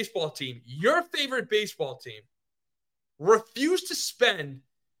favorite baseball team, your favorite baseball team, refuse to spend,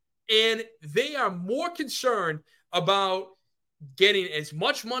 and they are more concerned about getting as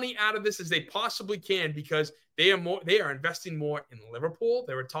much money out of this as they possibly can, because they are investing more in Liverpool.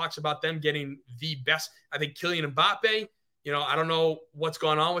 There were talks about them getting the best, I think, Kylian Mbappe. I don't know what's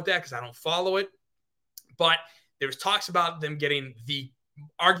going on with that because I don't follow it. But there was talks about them getting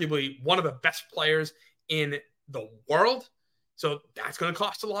arguably one of the best players in the world. So that's going to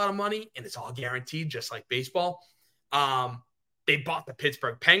cost a lot of money, and it's all guaranteed, just like baseball. They bought the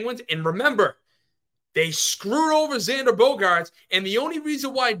Pittsburgh Penguins. And remember, they screwed over Xander Bogaerts. And the only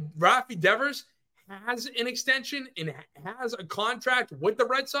reason why Rafi Devers has an extension and has a contract with the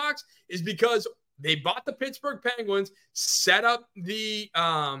Red Sox is because they bought the Pittsburgh Penguins, set up the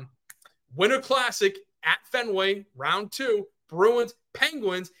Winter Classic at Fenway, round 2, Bruins,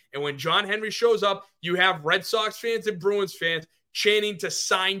 Penguins. And when John Henry shows up, you have Red Sox fans and Bruins fans Channing to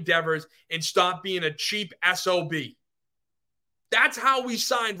sign Devers and stop being a cheap SOB. That's how we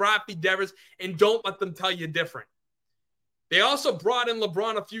signed Rafi Devers, and don't let them tell you different. They also brought in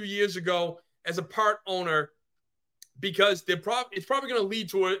LeBron a few years ago as a part owner because it's probably going to lead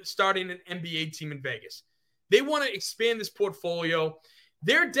to starting an NBA team in Vegas. They want to expand this portfolio.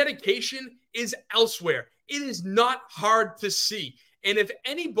 Their dedication is elsewhere. It is not hard to see. And if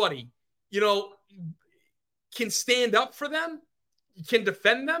anybody, can stand up for them, can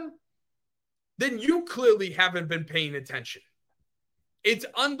defend them, then you clearly haven't been paying attention. It's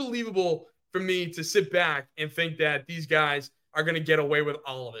unbelievable for me to sit back and think that these guys are going to get away with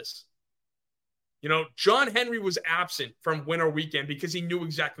all of this. John Henry was absent from winter weekend because he knew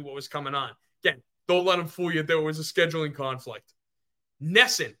exactly what was coming on. Again, don't let him fool you. There was a scheduling conflict.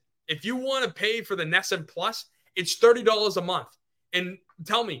 NESN, if you want to pay for the NESN Plus, it's $30 a month. And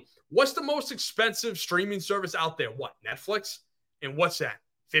tell me, what's the most expensive streaming service out there? What, Netflix? And what's that?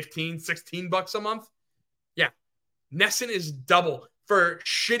 15, 16 bucks a month? Yeah. NESN is double for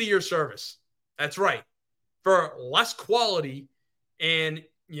shittier service. That's right. For less quality and,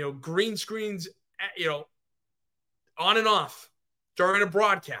 green screens, on and off during a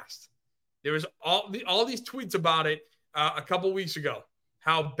broadcast. There was all these tweets about it a couple weeks ago,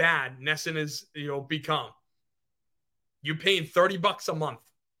 how bad NESN has, become. You're paying $30 a month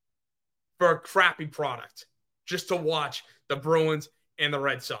for a crappy product just to watch the Bruins and the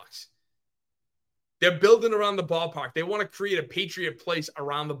Red Sox. They're building around the ballpark. They want to create a Patriot place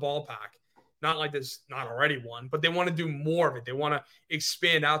around the ballpark. Not like there's not already one, but they want to do more of it. They want to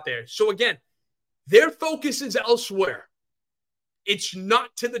expand out there. So again, their focus is elsewhere. It's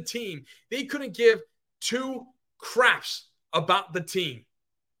not to the team. They couldn't give two craps about the team.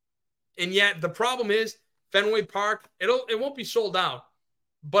 And yet the problem is Fenway Park, it won't be sold out,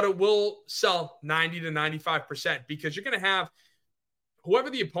 but it will sell 90 to 95% because you're going to have whoever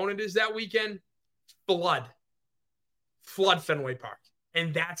the opponent is that weekend, flood Fenway Park.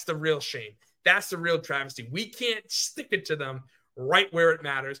 And that's the real shame. That's the real travesty. We can't stick it to them right where it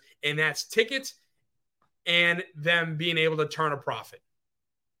matters, and that's tickets and them being able to turn a profit.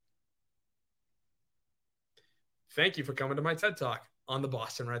 Thank you for coming to my TED Talk on the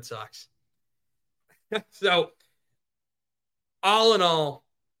Boston Red Sox. So, all in all,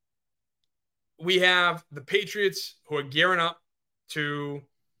 we have the Patriots who are gearing up to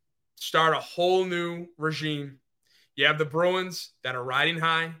start a whole new regime. You have the Bruins that are riding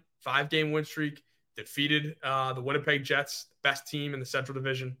high, 5-game win streak, defeated the Winnipeg Jets, best team in the Central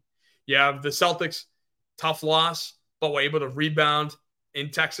Division. You have the Celtics, tough loss, but were able to rebound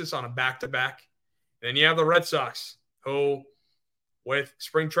in Texas on a back-to-back. And then you have the Red Sox, who, with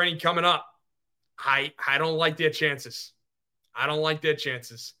spring training coming up, I don't like their chances. I don't like their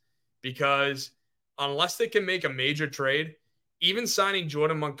chances because unless they can make a major trade, even signing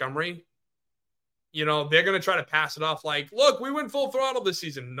Jordan Montgomery, they're going to try to pass it off like, look, we went full throttle this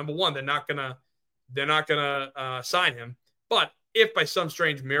season. Number one, they're not gonna sign him. But if by some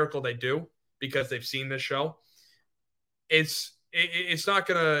strange miracle they do, because they've seen this show, it's not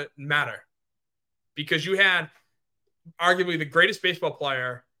going to matter because you had arguably the greatest baseball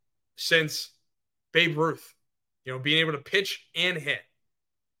player since Babe Ruth, being able to pitch and hit.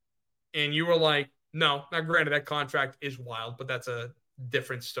 And you were like, no, not granted, that contract is wild, but that's a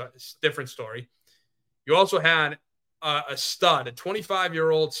different story. You also had a stud, a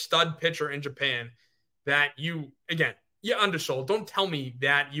 25-year-old stud pitcher in Japan that you undersold. Don't tell me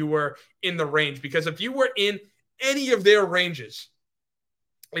that you were in the range, because if you were in any of their ranges,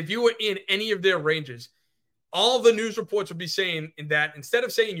 all the news reports would be saying that instead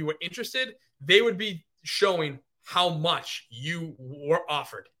of saying you were interested, they would be showing how much you were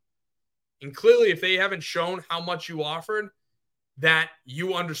offered. And clearly, if they haven't shown how much you offered, that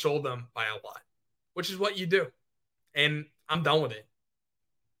you undersold them by a lot, which is what you do. And I'm done with it.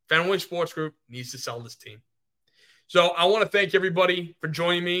 Fenway Sports Group needs to sell this team. So I want to thank everybody for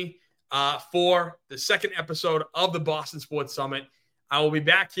joining me for the second episode of the Boston Sports Summit. I will be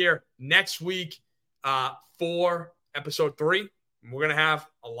back here next week for episode 3. We're going to have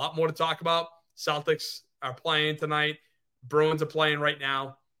a lot more to talk about. Celtics are playing tonight. Bruins are playing right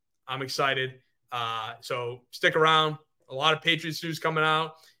now. I'm excited. So stick around. A lot of Patriots news coming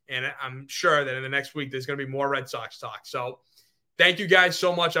out. And I'm sure that in the next week, there's going to be more Red Sox talk. So thank you guys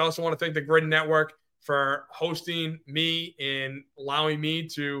so much. I also want to thank the Grid Network for hosting me and allowing me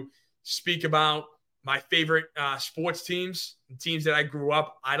to speak about my favorite sports teams that I grew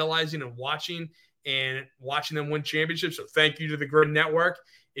up idolizing and watching them win championships. So thank you to the Grid Network.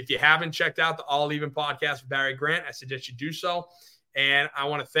 If you haven't checked out the All Even podcast with Barry Grant, I suggest you do so. And I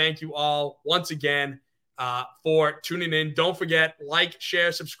want to thank you all once again for tuning in. Don't forget, like,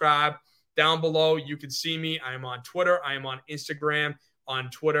 share, subscribe. Down below, you can see me. I am on Twitter. I am on Instagram, on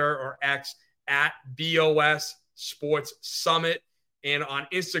Twitter or X at BOS Sports Summit, and on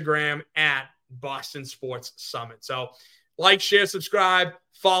Instagram at Boston Sports Summit. So like, share, subscribe,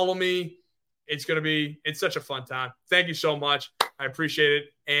 follow me. It's such a fun time. Thank you so much. I appreciate it.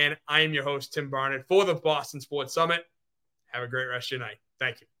 And I am your host, Tim Barnett, for the Boston Sports Summit. Have a great rest of your night.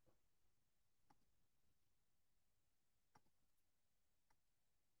 Thank you.